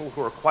that people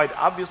who are quite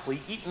obviously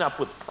eaten up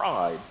with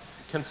pride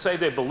can say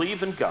they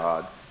believe in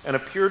God and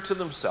appear to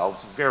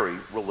themselves very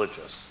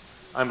religious?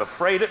 I'm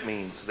afraid it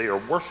means they are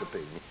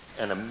worshiping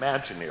an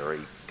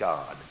imaginary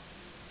God.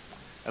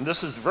 And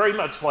this is very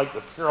much like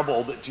the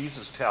parable that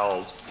Jesus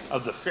tells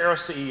of the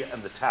Pharisee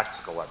and the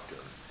tax collector.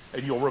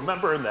 And you'll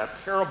remember in that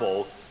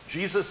parable,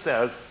 Jesus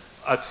says,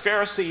 a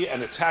Pharisee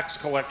and a tax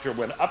collector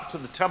went up to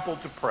the temple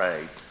to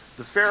pray.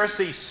 The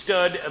Pharisee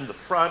stood in the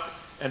front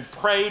and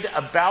prayed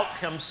about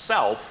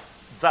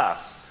himself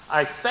thus: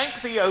 I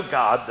thank thee, O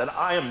God, that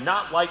I am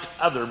not like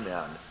other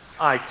men.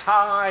 I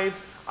tithe,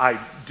 I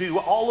do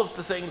all of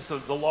the things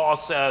that the law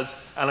says,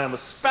 and I'm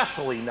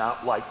especially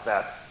not like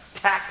that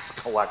tax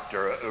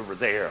collector over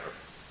there.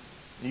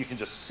 And you can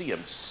just see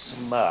him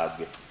smug.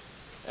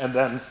 And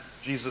then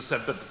Jesus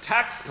said, but the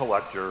tax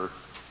collector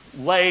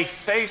lay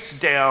face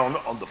down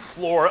on the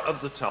floor of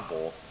the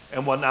temple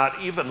and would not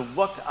even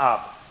look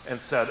up and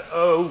said,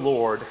 O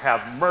Lord,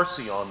 have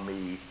mercy on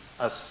me,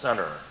 a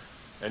sinner.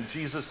 And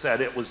Jesus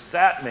said it was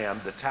that man,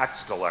 the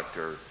tax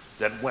collector,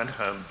 that went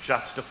home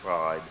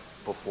justified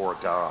before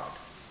God.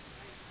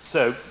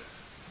 So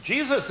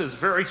Jesus is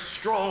very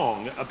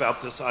strong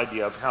about this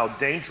idea of how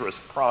dangerous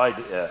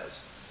pride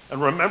is.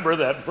 And remember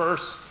that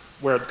verse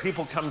where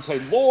people come and say,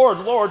 Lord,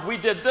 Lord, we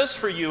did this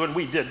for you and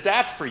we did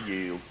that for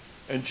you.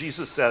 And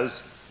Jesus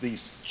says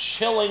these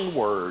chilling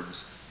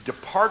words,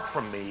 depart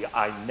from me,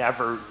 I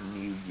never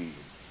knew you.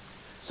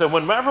 So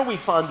whenever we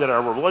find that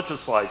our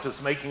religious life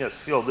is making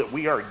us feel that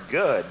we are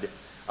good,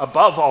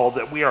 above all,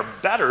 that we are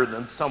better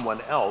than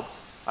someone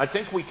else, I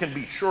think we can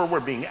be sure we're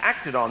being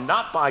acted on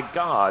not by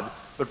God,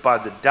 but by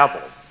the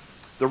devil.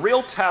 The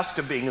real test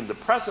of being in the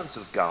presence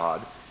of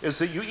God is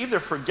that you either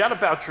forget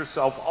about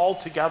yourself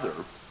altogether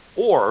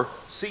or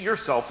see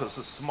yourself as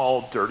a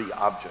small, dirty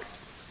object.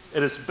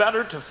 It is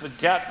better to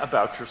forget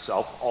about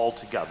yourself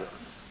altogether,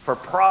 for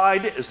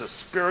pride is a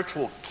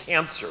spiritual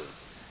cancer.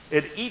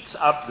 It eats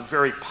up the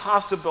very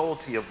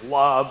possibility of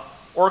love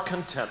or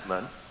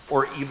contentment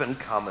or even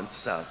common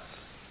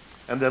sense.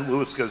 And then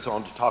Lewis goes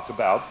on to talk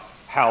about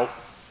how,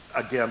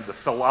 again, the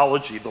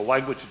philology, the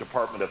language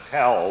department of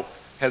hell,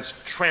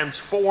 has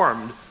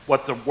transformed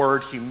what the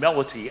word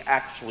humility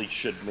actually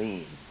should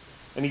mean.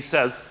 And he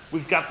says,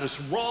 we've got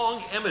this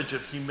wrong image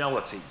of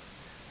humility.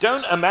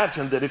 Don't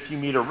imagine that if you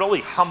meet a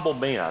really humble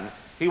man,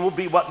 he will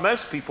be what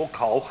most people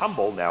call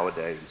humble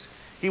nowadays.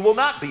 He will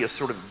not be a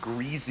sort of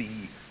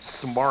greasy,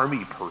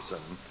 smarmy person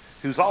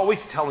who's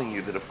always telling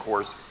you that, of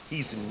course,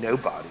 he's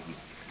nobody.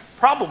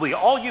 Probably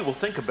all you will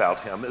think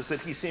about him is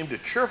that he seemed a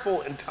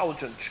cheerful,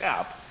 intelligent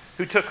chap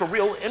who took a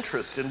real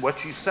interest in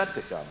what you said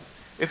to him.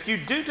 If you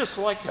do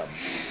dislike him,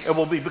 it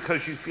will be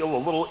because you feel a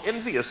little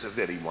envious of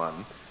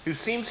anyone who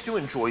seems to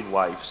enjoy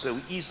life so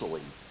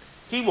easily.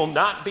 He will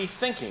not be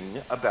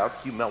thinking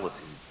about humility.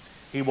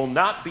 He will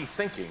not be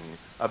thinking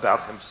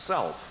about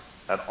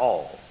himself at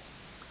all.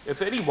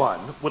 If anyone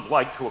would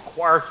like to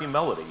acquire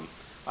humility,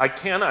 I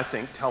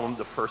think, tell him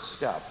the first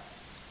step.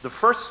 The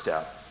first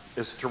step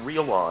is to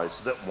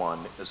realize that one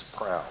is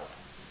proud.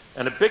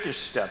 And a bigger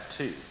step,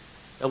 too.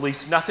 At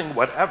least nothing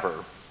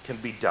whatever can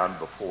be done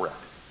before it.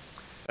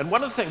 And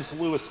one of the things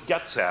Lewis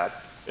gets at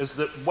is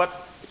that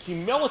what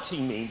humility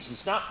means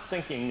is not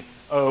thinking,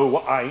 oh,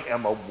 I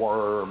am a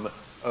worm,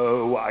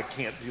 oh, I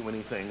can't do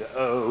anything,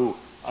 oh,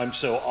 I'm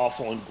so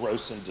awful and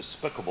gross and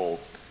despicable.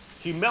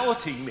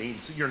 Humility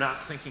means you're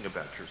not thinking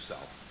about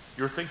yourself.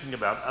 You're thinking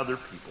about other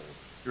people.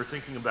 You're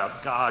thinking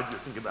about God. You're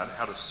thinking about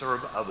how to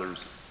serve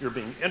others. You're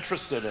being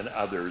interested in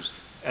others,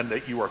 and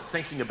that you are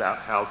thinking about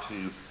how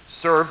to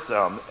serve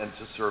them and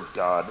to serve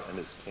God and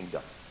his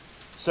kingdom.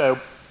 So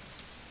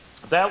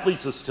that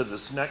leads us to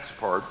this next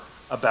part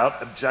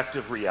about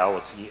objective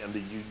reality and the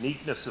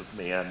uniqueness of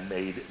man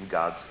made in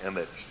God's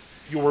image.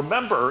 You'll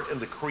remember in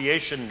the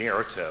creation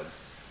narrative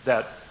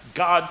that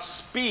God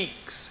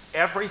speaks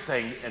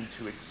everything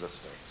into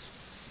existence.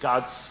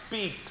 God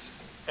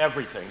speaks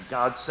everything.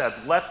 God said,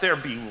 let there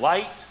be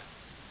light.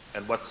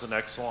 And what's the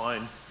next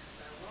line?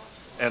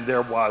 And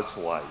there was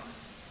light.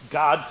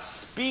 God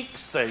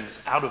speaks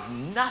things out of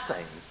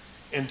nothing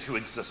into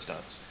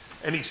existence.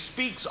 And he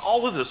speaks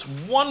all of this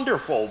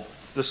wonderful,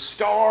 the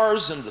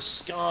stars and the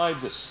sky,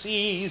 the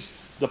seas,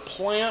 the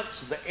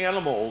plants, the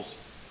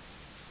animals,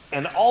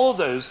 and all of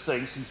those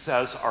things, he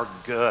says, are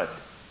good.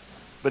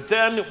 But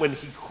then when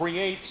he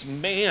creates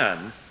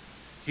man,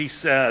 he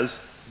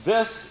says,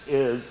 this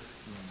is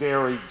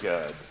very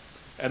good.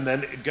 And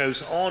then it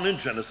goes on in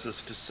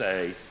Genesis to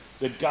say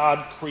that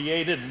God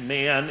created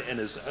man in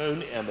his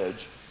own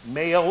image,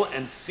 male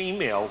and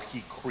female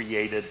he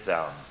created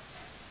them.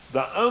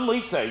 The only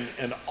thing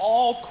in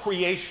all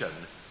creation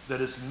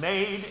that is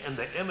made in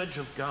the image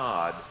of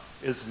God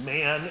is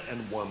man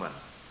and woman.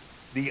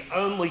 The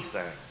only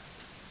thing.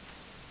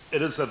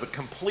 It is of a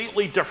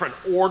completely different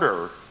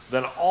order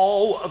than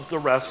all of the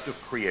rest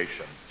of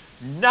creation.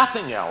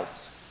 Nothing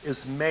else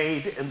is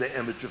made in the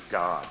image of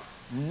God.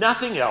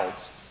 Nothing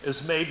else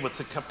is made with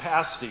the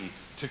capacity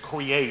to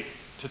create,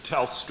 to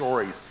tell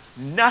stories.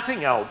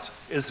 Nothing else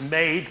is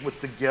made with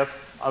the gift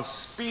of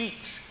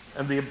speech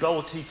and the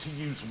ability to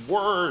use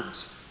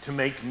words to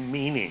make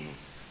meaning.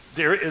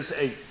 There is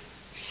a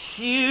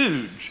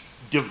huge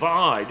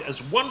divide,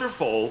 as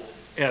wonderful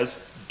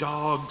as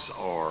dogs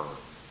are,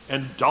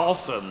 and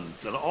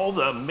dolphins, and all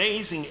the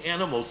amazing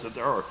animals that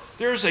there are.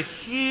 There's a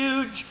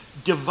huge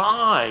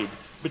divide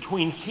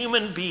between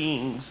human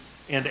beings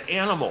and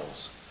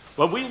animals.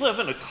 But we live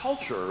in a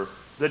culture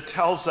that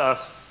tells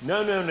us,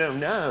 no.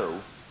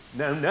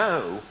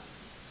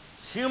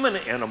 Human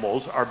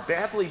animals are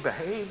badly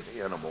behaved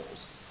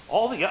animals.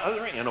 All the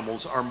other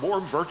animals are more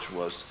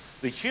virtuous.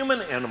 The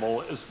human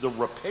animal is the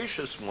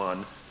rapacious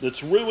one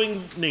that's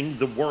ruining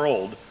the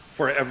world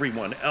for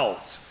everyone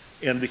else.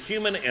 And the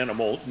human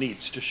animal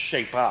needs to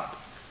shape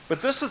up.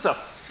 But this is a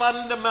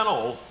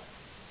fundamental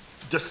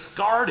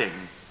discarding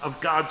of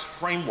God's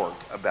framework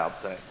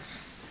about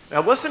things.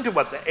 Now listen to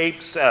what the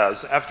ape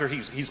says after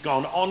he's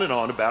gone on and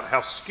on about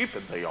how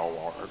stupid they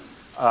all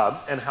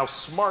are and how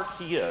smart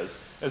he is.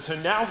 And so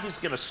now he's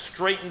going to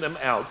straighten them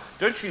out.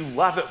 Don't you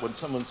love it when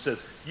someone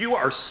says, you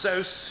are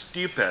so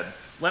stupid,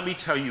 let me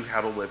tell you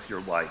how to live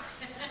your life.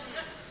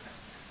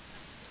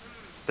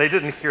 They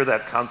didn't hear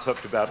that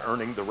concept about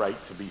earning the right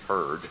to be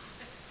heard.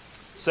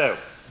 So,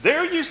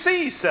 there you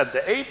see, said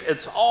the ape,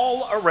 it's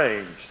all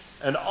arranged,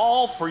 and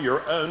all for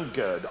your own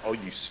good, all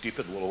you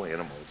stupid little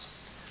animals.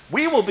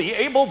 We will be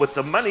able, with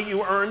the money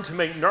you earn, to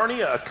make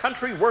Narnia a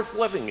country worth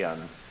living in.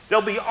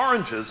 There'll be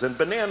oranges and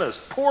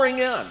bananas pouring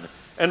in,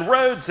 and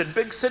roads and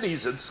big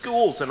cities and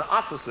schools and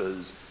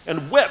offices,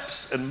 and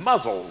whips and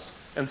muzzles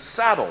and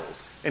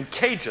saddles and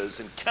cages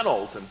and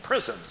kennels and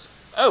prisons.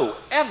 Oh,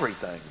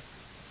 everything.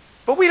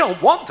 But we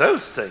don't want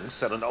those things,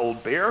 said an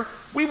old bear.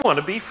 We want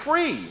to be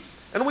free.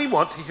 And we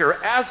want to hear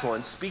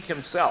Aslan speak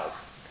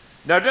himself.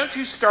 Now don't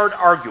you start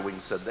arguing,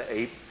 said the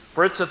ape,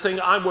 for it's a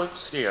thing I won't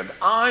stand.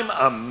 I'm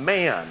a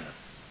man.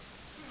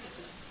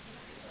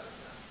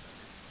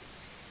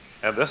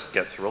 And this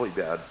gets really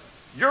bad.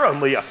 You're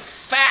only a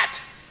fat,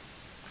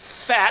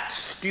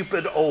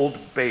 stupid old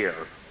bear.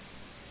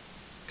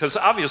 Because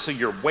obviously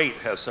your weight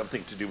has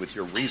something to do with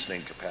your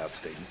reasoning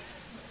capacity.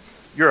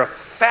 You're a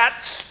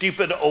fat,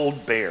 stupid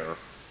old bear.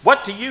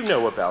 What do you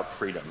know about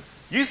freedom?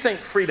 You think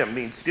freedom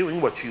means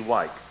doing what you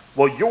like.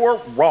 Well, you're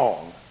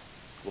wrong.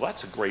 Well,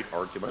 that's a great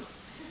argument.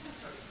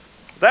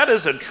 That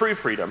isn't true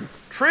freedom.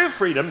 True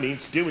freedom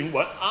means doing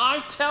what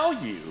I tell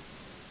you.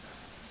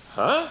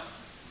 Huh?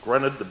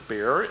 Grunted the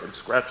bear and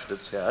scratched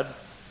its head.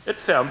 It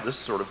found this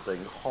sort of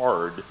thing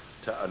hard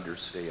to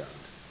understand.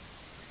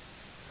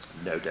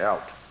 No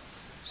doubt.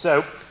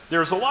 So,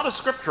 there's a lot of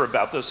scripture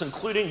about this,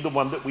 including the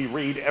one that we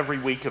read every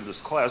week in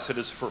this class. It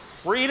is for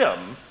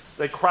freedom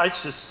that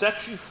Christ has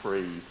set you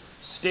free.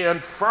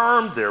 Stand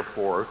firm,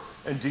 therefore,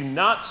 and do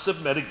not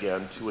submit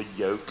again to a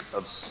yoke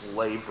of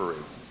slavery.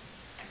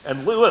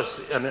 And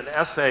Lewis, in an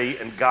essay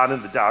in God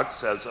in the Dock,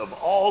 says, of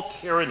all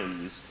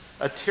tyrannies,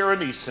 a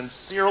tyranny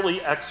sincerely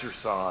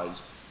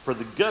exercised for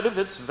the good of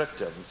its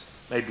victims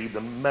may be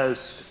the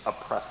most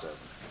oppressive.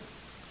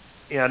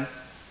 And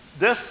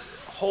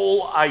this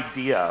whole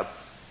idea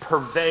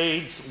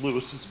pervades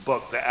Lewis's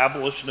book, The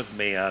Abolition of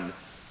Man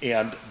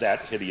and That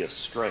Hideous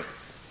Strength.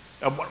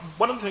 Now,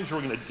 one of the things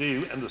we're going to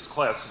do in this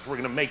class is we're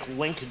going to make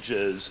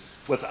linkages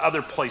with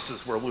other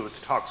places where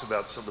Lewis talks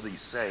about some of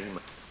these same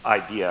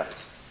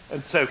ideas.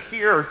 And so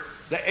here,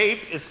 the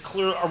ape is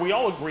clear. Are we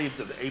all agreed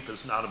that the ape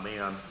is not a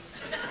man?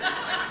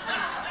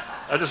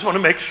 I just want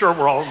to make sure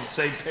we're all on the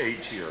same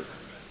page here.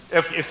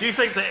 If you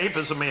think the ape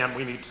is a man,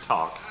 we need to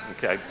talk,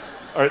 okay?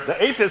 All right,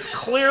 the ape is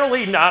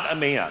clearly not a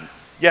man,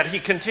 yet he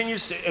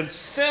continues to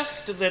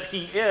insist that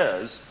he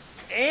is,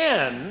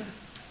 and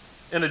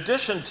in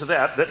addition to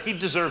that, that he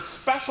deserves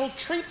special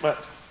treatment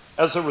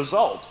as a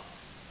result,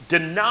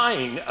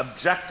 denying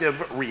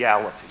objective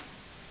reality.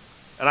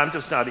 And I'm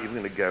just not even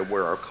going to go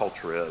where our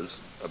culture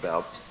is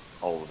about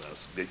all of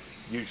this.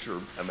 Use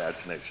your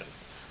imagination.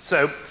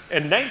 So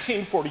in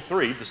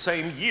 1943, the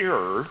same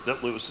year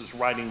that Lewis is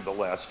writing The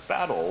Last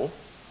Battle,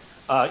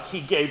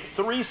 he gave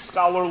 3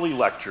 scholarly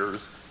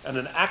lectures and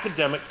an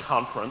academic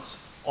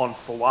conference on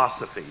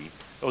philosophy.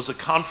 It was a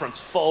conference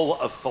full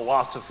of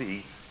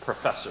philosophy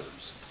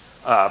professors.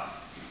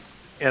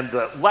 And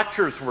the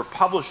lectures were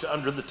published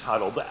under the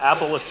title, The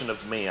Abolition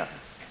of Man.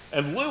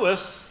 And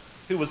Lewis,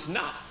 who was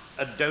not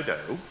a dodo,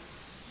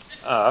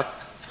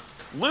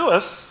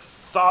 Lewis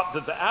thought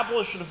that The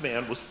Abolition of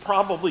Man was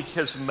probably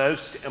his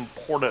most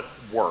important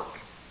work.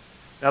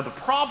 Now, the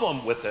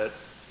problem with it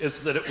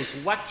is that it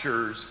was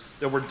lectures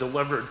that were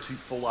delivered to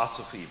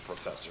philosophy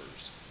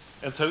professors.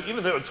 And so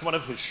even though it's one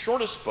of his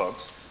shortest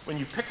books, when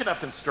you pick it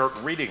up and start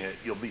reading it,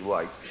 you'll be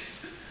like,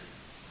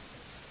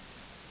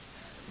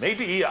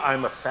 maybe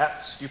I'm a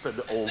fat,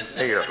 stupid old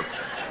bear.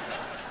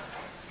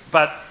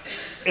 But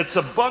it's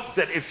a book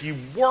that if you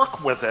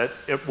work with it,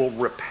 it will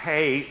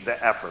repay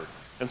the effort.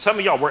 And some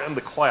of y'all were in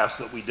the class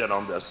that we did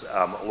on this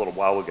a little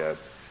while ago.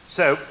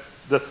 So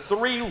the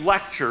 3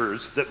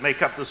 lectures that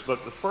make up this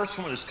book, the first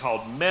one is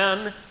called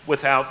Men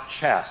Without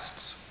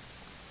Chests.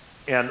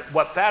 And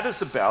what that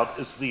is about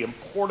is the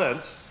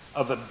importance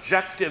of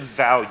objective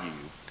value,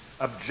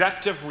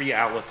 objective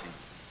reality,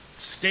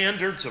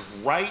 standards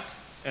of right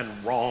and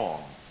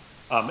wrong,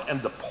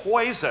 and the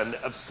poison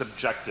of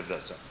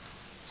subjectivism.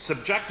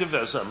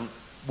 Subjectivism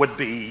would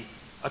be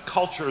a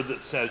culture that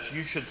says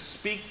you should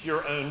speak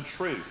your own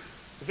truth.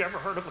 Have you ever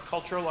heard of a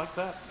culture like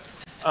that?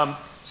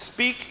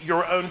 Speak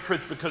your own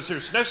truth, because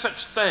there's no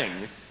such thing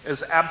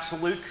as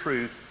absolute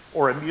truth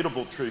or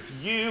immutable truth.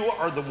 You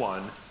are the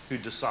one who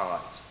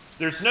decides.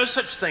 There's no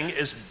such thing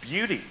as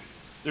beauty.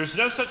 There's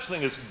no such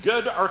thing as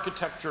good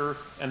architecture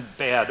and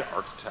bad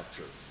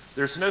architecture.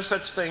 There's no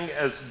such thing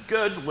as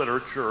good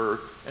literature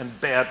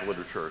and bad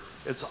literature.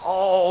 It's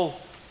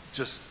all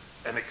just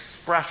an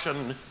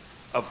expression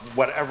of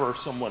whatever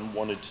someone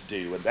wanted to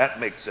do, and that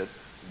makes it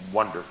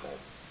wonderful.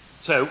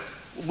 So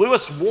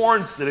Lewis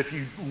warns that if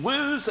you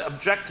lose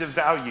objective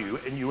value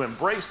and you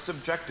embrace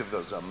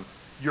subjectivism,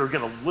 you're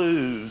going to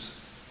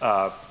lose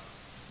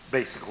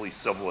basically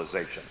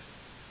civilization.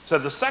 So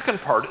the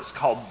second part is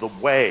called The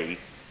Way,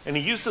 and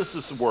he uses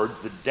this word,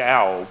 the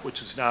Tao,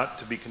 which is not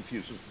to be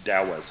confused with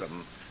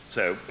Taoism.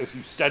 So if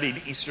you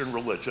studied Eastern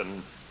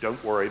religion,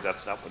 don't worry,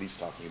 that's not what he's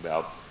talking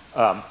about.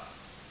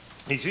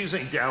 He's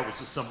using Tao as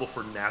a symbol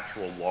for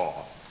natural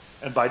law.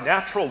 And by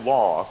natural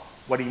law,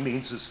 what he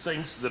means is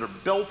things that are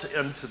built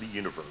into the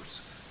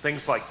universe,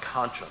 things like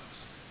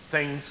conscience,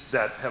 things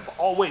that have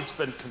always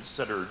been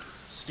considered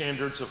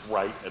standards of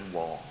right and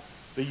wrong.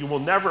 That you will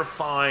never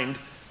find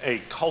a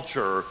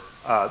culture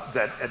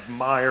that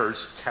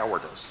admires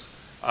cowardice.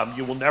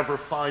 You will never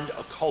find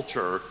a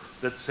culture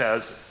that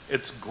says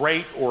it's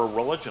great, or a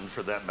religion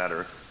for that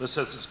matter, that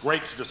says it's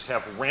great to just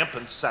have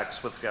rampant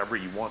sex with whoever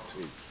you want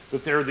to.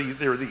 But there are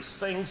these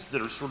things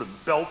that are sort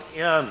of built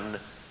in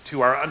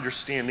to our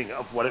understanding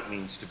of what it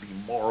means to be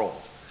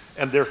moral.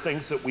 And they're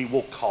things that we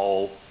will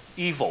call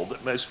evil,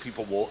 that most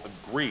people will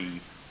agree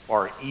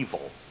are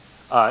evil.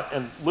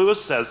 And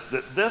Lewis says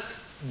that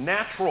this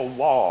natural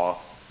law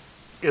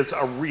is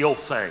a real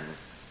thing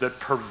that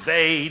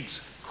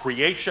pervades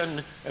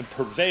creation and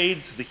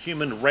pervades the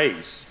human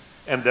race,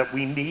 and that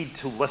we need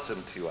to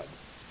listen to it.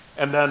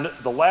 And then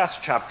the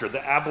last chapter,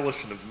 The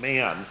Abolition of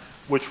Man,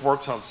 which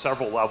works on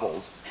several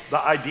levels.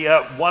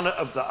 One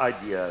of the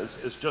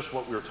ideas is just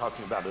what we were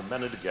talking about a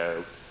minute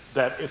ago,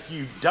 that if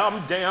you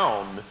dumb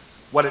down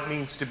what it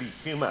means to be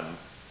human,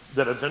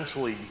 that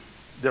eventually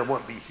there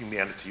won't be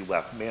humanity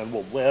left. Man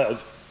will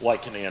live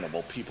like an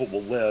animal. People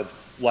will live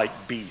like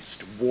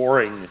beasts,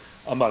 warring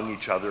among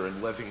each other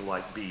and living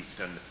like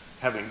beasts, and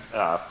having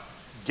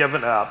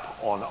given up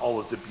on all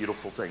of the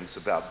beautiful things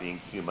about being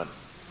human.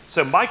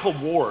 So Michael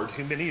Ward,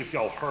 who many of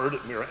y'all heard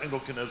at Mere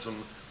Anglicanism,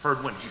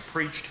 heard when he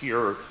preached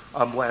here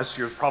last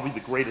year, is probably the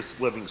greatest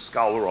living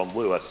scholar on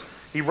Lewis.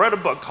 He wrote a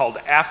book called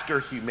After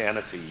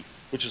Humanity,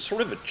 which is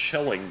sort of a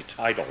chilling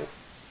title.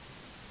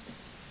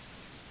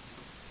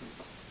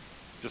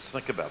 Just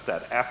think about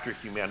that. After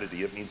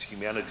humanity, it means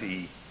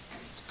humanity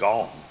is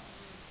gone,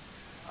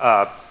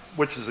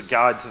 which is a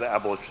guide to the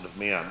abolition of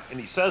man. And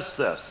he says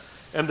this,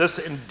 in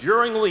this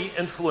enduringly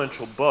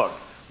influential book,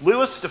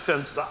 Lewis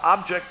defends the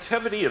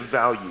objectivity of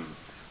value,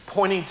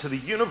 pointing to the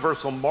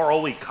universal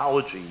moral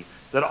ecology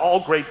that all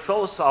great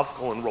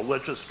philosophical and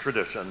religious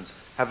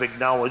traditions have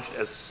acknowledged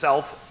as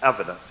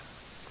self-evident.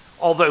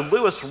 Although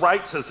Lewis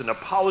writes as an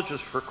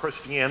apologist for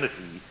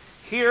Christianity,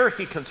 here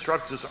he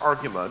constructs his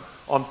argument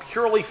on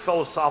purely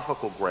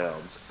philosophical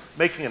grounds,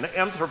 making an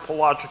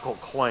anthropological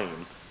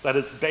claim that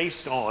is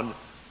based on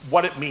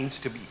what it means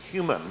to be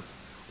human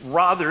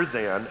rather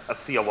than a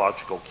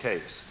theological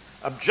case.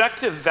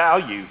 Objective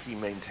value, he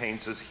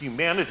maintains, is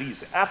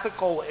humanity's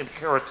ethical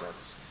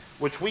inheritance,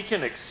 which we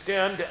can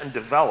extend and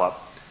develop,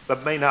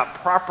 but may not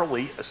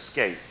properly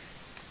escape.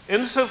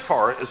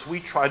 Insofar as we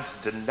try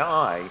to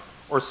deny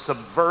or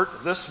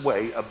subvert this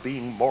way of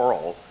being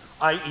moral,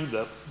 i.e.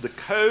 the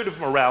code of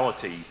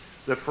morality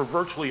that for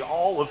virtually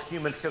all of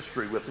human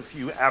history, with a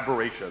few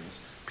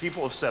aberrations,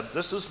 people have said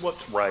this is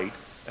what's right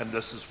and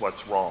this is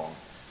what's wrong.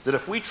 That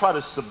if we try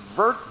to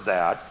subvert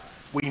that,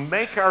 we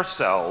make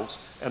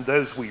ourselves and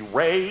those we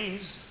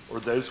raise or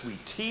those we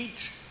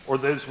teach or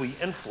those we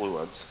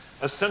influence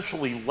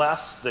essentially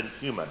less than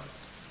human.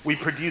 We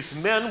produce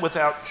men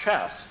without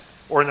chest,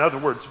 or in other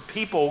words,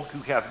 people who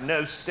have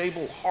no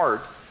stable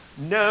heart,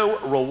 no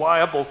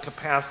reliable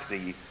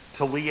capacity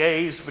to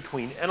liaise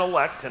between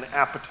intellect and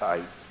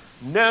appetite,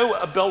 no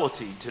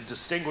ability to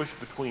distinguish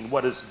between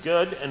what is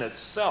good in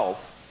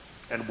itself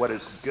and what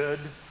is good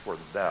for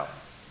them.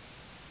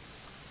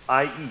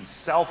 I.e.,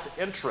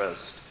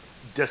 self-interest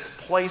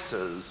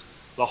displaces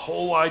the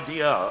whole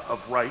idea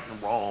of right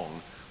and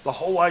wrong. The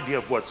whole idea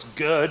of what's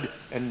good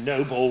and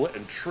noble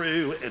and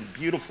true and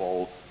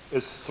beautiful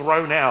is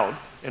thrown out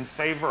in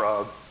favor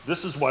of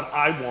this is what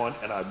I want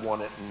and I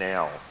want it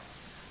now.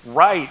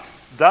 Right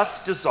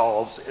thus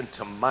dissolves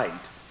into might,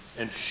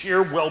 and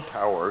sheer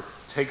willpower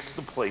takes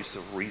the place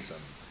of reason.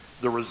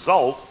 The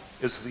result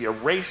is the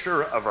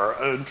erasure of our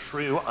own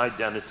true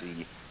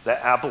identity,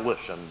 the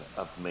abolition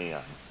of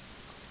man.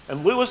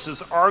 And Lewis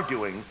is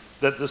arguing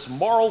that this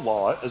moral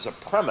law is a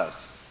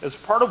premise, is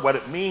part of what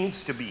it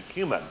means to be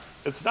human.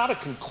 It's not a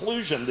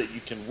conclusion that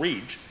you can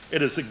reach.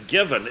 It is a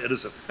given. It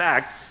is a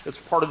fact. It's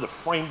part of the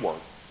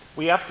framework.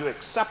 We have to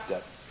accept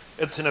it.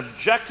 It's an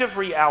objective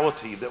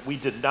reality that we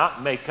did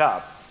not make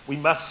up. We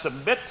must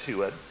submit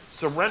to it,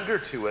 surrender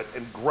to it,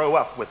 and grow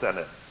up within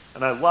it.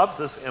 And I love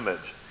this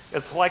image.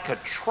 It's like a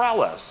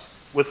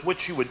trellis with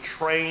which you would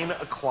train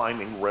a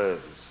climbing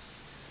rose.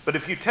 But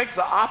if you take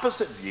the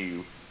opposite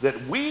view, that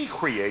we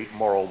create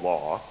moral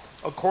law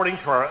according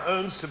to our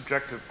own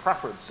subjective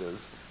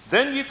preferences,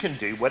 then you can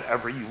do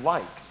whatever you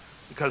like,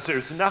 because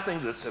there's nothing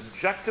that's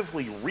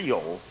objectively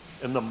real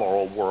in the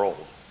moral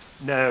world.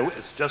 No,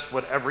 it's just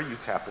whatever you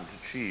happen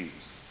to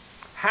choose.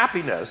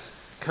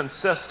 Happiness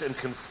consists in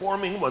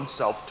conforming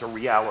oneself to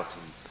reality,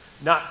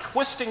 not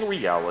twisting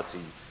reality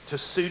to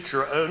suit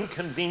your own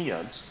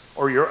convenience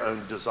or your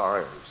own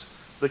desires.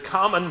 The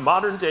common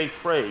modern-day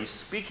phrase,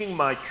 speaking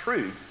my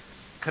truth,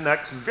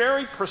 connects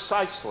very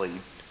precisely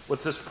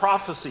with this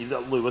prophecy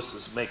that Lewis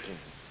is making,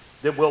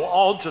 that we'll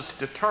all just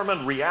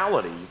determine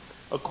reality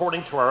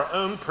according to our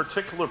own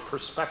particular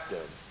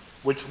perspective,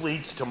 which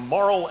leads to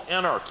moral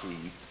anarchy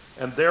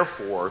and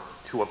therefore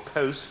to a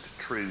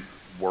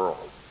post-truth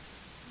world.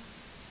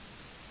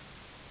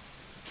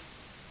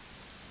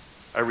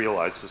 I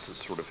realize this is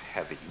sort of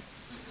heavy,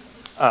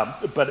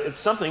 but it's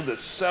something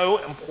that's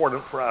so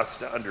important for us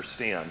to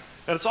understand.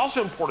 And it's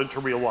also important to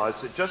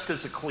realize that just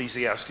as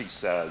Ecclesiastes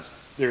says,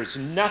 there's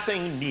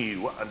nothing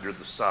new under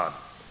the sun.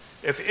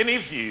 If any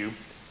of you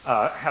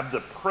have the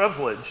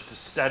privilege to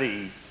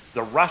study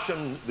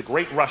the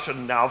great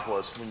Russian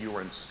novelist when you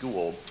were in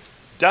school,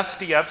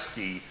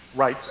 Dostoevsky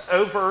writes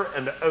over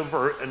and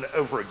over and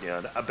over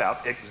again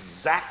about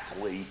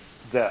exactly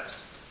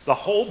this. The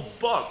whole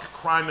book,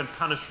 Crime and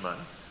Punishment,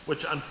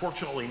 which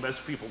unfortunately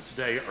most people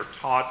today are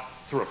taught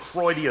through a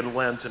Freudian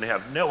lens and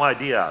have no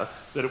idea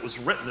that it was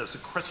written as a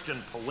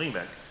Christian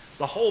polemic.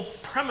 The whole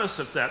premise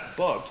of that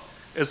book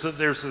is that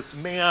there's this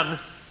man,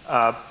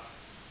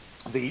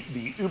 the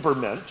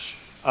Übermensch,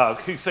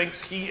 who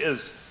thinks he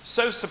is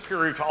so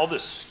superior to all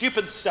this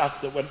stupid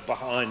stuff that went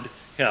behind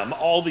him,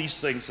 all these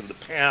things in the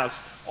past,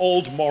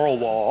 old moral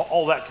law,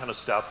 all that kind of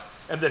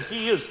stuff, and that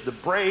he is the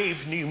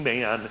brave new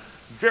man,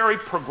 very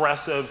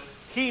progressive.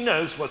 He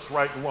knows what's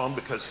right and wrong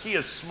because he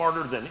is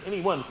smarter than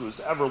anyone who has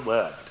ever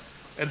lived.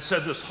 And so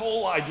this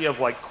whole idea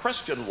of like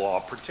Christian law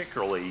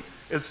particularly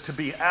is to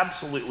be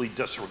absolutely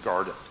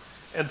disregarded.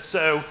 And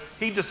so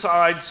he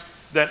decides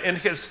that in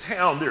his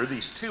town there are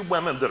these two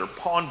women that are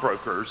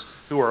pawnbrokers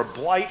who are a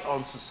blight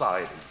on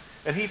society.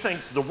 And he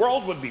thinks the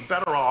world would be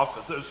better off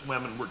if those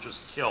women were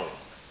just killed.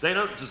 They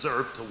don't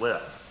deserve to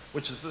live.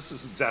 which is this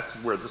is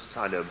exactly where this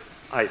kind of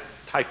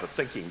type of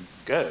thinking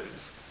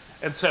goes.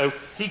 And so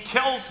he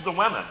kills the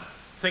women,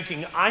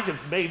 thinking, I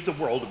have made the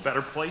world a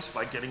better place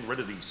by getting rid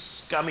of these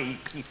scummy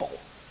people.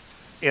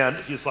 And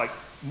he's like,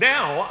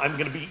 now I'm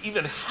going to be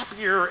even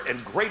happier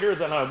and greater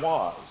than I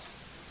was.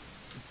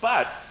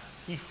 But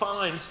he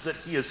finds that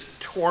he is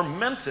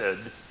tormented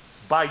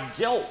by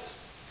guilt.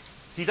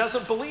 He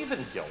doesn't believe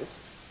in guilt,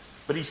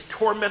 but he's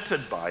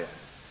tormented by it.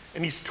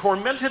 And he's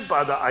tormented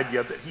by the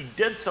idea that he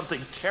did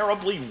something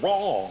terribly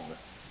wrong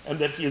and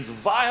that he has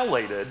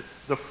violated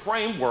the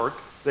framework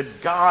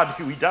that God,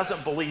 who he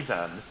doesn't believe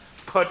in,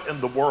 put in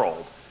the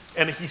world.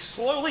 And he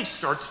slowly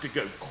starts to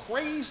go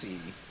crazy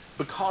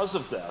because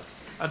of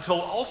this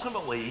until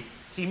ultimately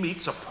he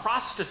meets a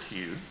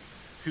prostitute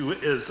who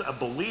is a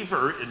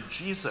believer in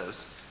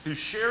Jesus, who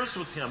shares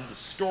with him the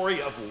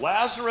story of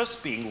Lazarus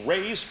being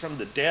raised from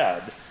the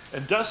dead.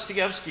 And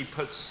Dostoevsky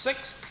puts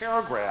 6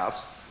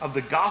 paragraphs of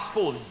the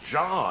Gospel of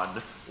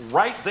John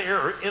right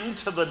there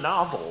into the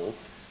novel,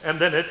 and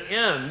then it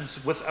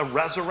ends with a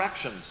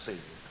resurrection scene.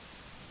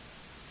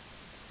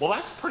 Well,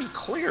 that's pretty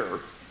clear,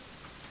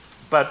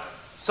 but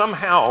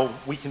somehow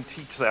we can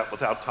teach that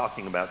without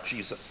talking about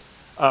Jesus.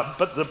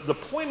 But the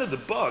point of the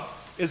book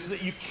is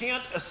that you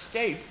can't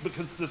escape,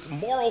 because this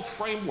moral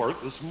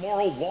framework, this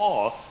moral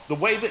law, the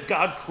way that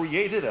God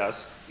created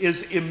us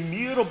is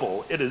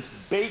immutable. It is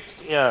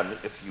baked in,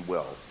 if you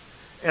will.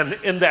 And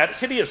in That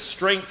Hideous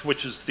Strength,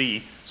 which is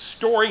the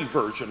story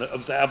version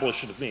of The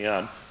Abolition of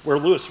Man, where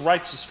Lewis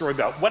writes a story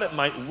about what it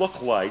might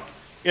look like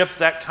if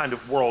that kind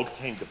of world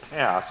came to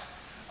pass,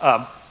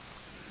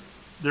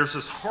 there's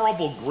this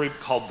horrible group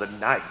called the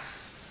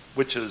Nice,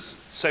 which is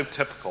so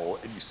typical,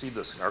 and you see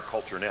this in our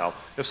culture now.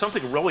 If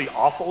something really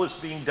awful is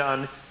being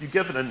done, you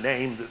give it a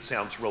name that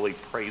sounds really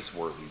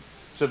praiseworthy.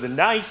 So the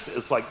Nice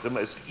is like the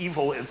most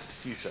evil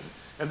institution,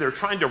 and they're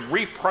trying to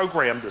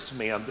reprogram this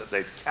man that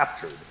they've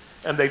captured,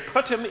 and they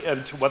put him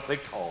into what they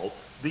call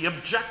the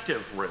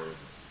objective room.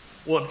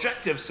 Well,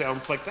 objective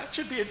sounds like that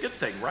should be a good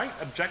thing, right?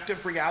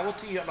 Objective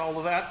reality and all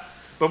of that.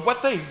 But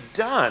what they've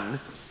done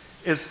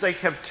is they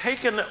have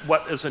taken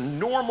what is a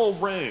normal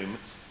room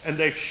and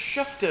they've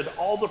shifted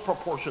all the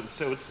proportions,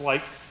 so it's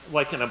like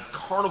in a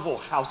carnival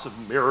house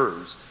of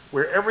mirrors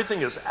where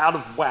everything is out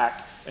of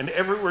whack and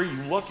everywhere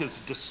you look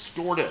is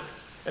distorted.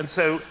 And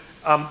so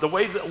the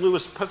way that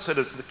Lewis puts it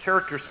as the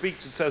character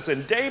speaks, it says,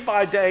 and day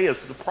by day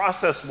as the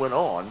process went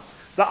on,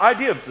 the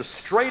idea of the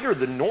straighter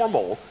than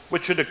normal,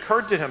 which had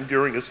occurred to him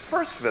during his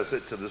first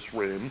visit to this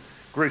room,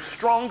 grew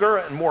stronger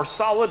and more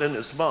solid in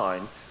his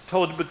mind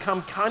till it had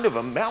become kind of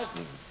a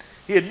mountain.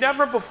 He had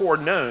never before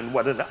known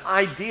what an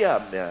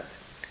idea meant.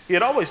 He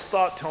had always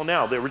thought till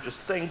now they were just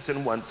things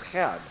in one's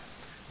head.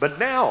 But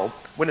now,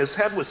 when his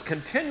head was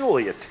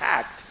continually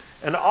attacked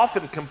and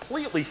often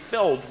completely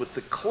filled with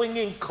the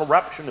clinging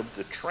corruption of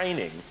the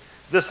training,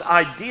 this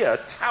idea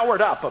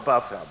towered up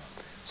above him,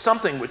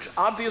 something which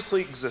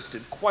obviously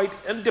existed quite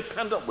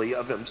independently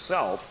of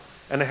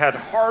himself and had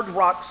hard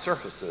rock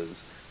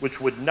surfaces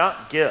which would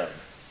not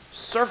give,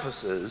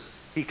 surfaces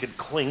he could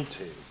cling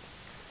to.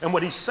 And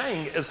what he's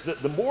saying is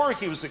that the more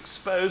he was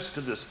exposed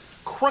to this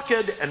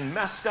crooked and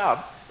messed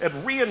up, it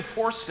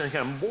reinforced in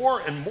him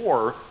more and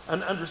more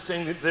an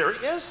understanding that there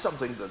is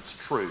something that's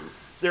true,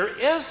 there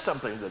is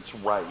something that's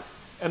right,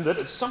 and that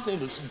it's something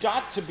that's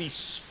got to be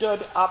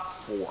stood up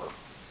for.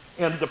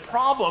 And the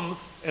problem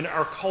in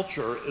our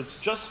culture is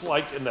just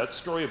like in that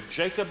story of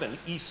Jacob and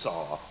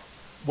Esau,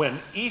 when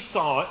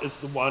Esau is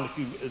the one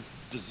who is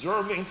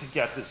deserving to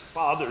get his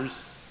father's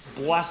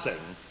blessing,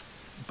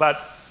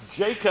 but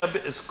Jacob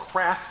is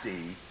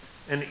crafty,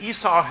 and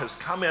Esau has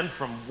come in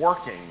from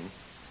working,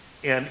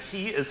 and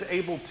he is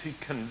able to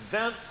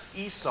convince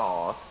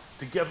Esau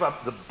to give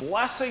up the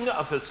blessing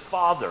of his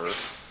father,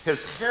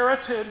 his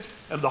heritage,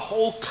 and the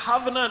whole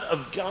covenant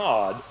of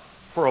God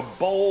for a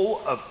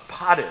bowl of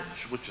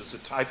pottage, which is a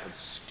type of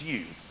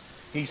stew.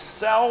 He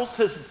sells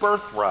his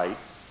birthright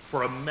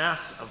for a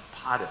mess of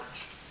pottage.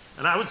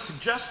 And I would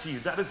suggest to you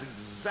that is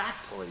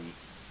exactly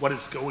what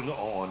is going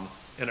on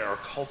in our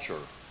culture.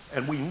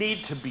 And we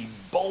need to be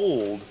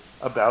bold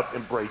about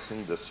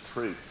embracing this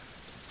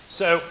truth.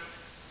 So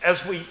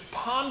as we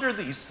ponder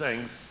these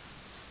things,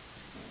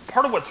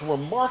 part of what's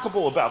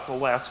remarkable about The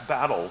Last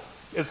Battle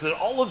is that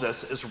all of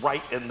this is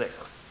right in there.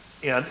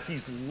 And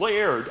he's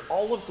layered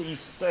all of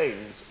these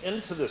things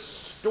into this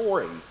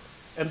story.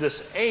 And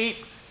this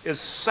ape is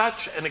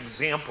such an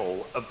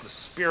example of the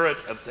spirit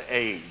of the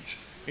age.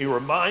 He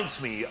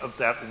reminds me of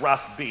that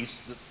rough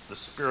beast that's the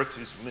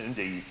Spiritus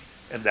Mundi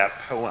in that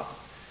poem.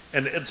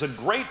 And it's a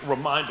great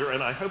reminder,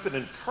 and I hope an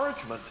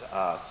encouragement to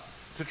us,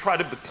 to try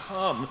to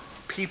become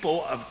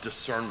people of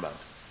discernment,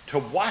 to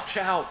watch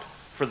out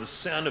for the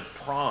sin of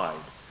pride,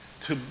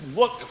 to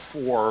look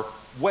for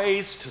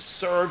ways to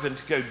serve and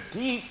to go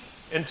deep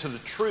into the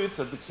truth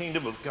of the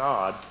kingdom of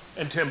God,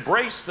 and to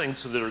embrace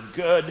things that are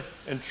good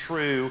and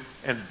true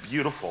and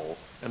beautiful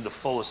in the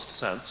fullest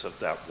sense of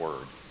that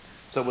word.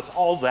 So with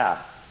all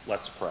that,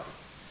 let's pray.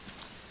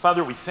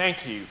 Father, we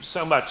thank you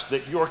so much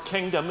that your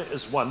kingdom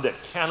is one that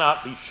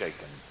cannot be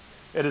shaken.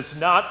 It is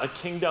not a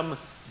kingdom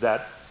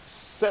that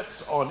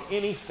sits on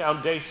any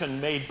foundation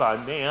made by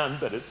man,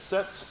 but it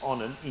sits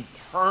on an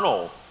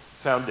eternal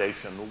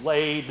foundation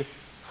laid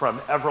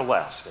from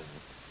everlasting.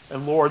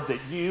 And Lord, that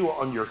you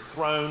on your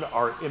throne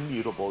are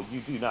immutable.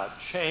 You do not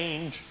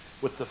change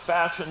with the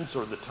fashions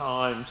or the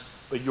times,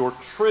 but your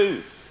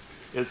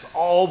truth is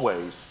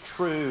always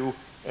true,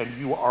 and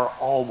you are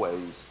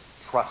always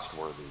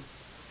trustworthy.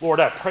 Lord,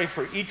 I pray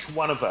for each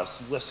one of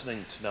us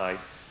listening tonight,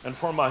 and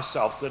for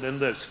myself, that in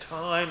those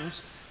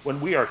times when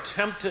we are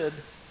tempted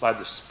by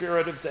the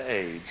spirit of the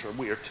age, or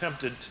we are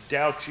tempted to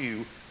doubt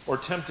you, or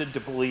tempted to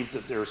believe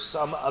that there is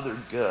some other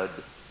good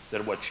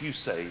than what you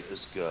say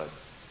is good,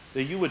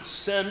 that you would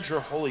send your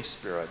Holy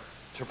Spirit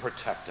to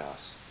protect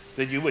us,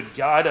 that you would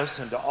guide us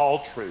into all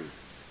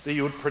truth, that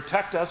you would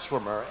protect us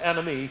from our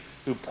enemy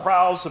who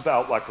prowls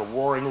about like a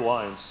roaring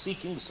lion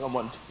seeking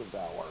someone to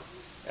devour,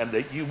 and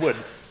that you would,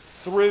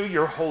 through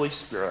your Holy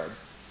Spirit,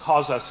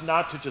 cause us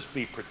not to just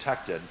be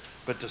protected,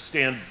 but to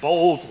stand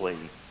boldly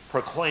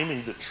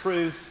proclaiming the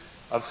truth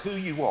of who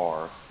you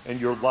are and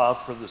your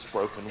love for this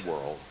broken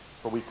world.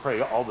 For we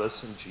pray all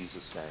this in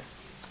Jesus' name.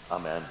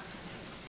 Amen.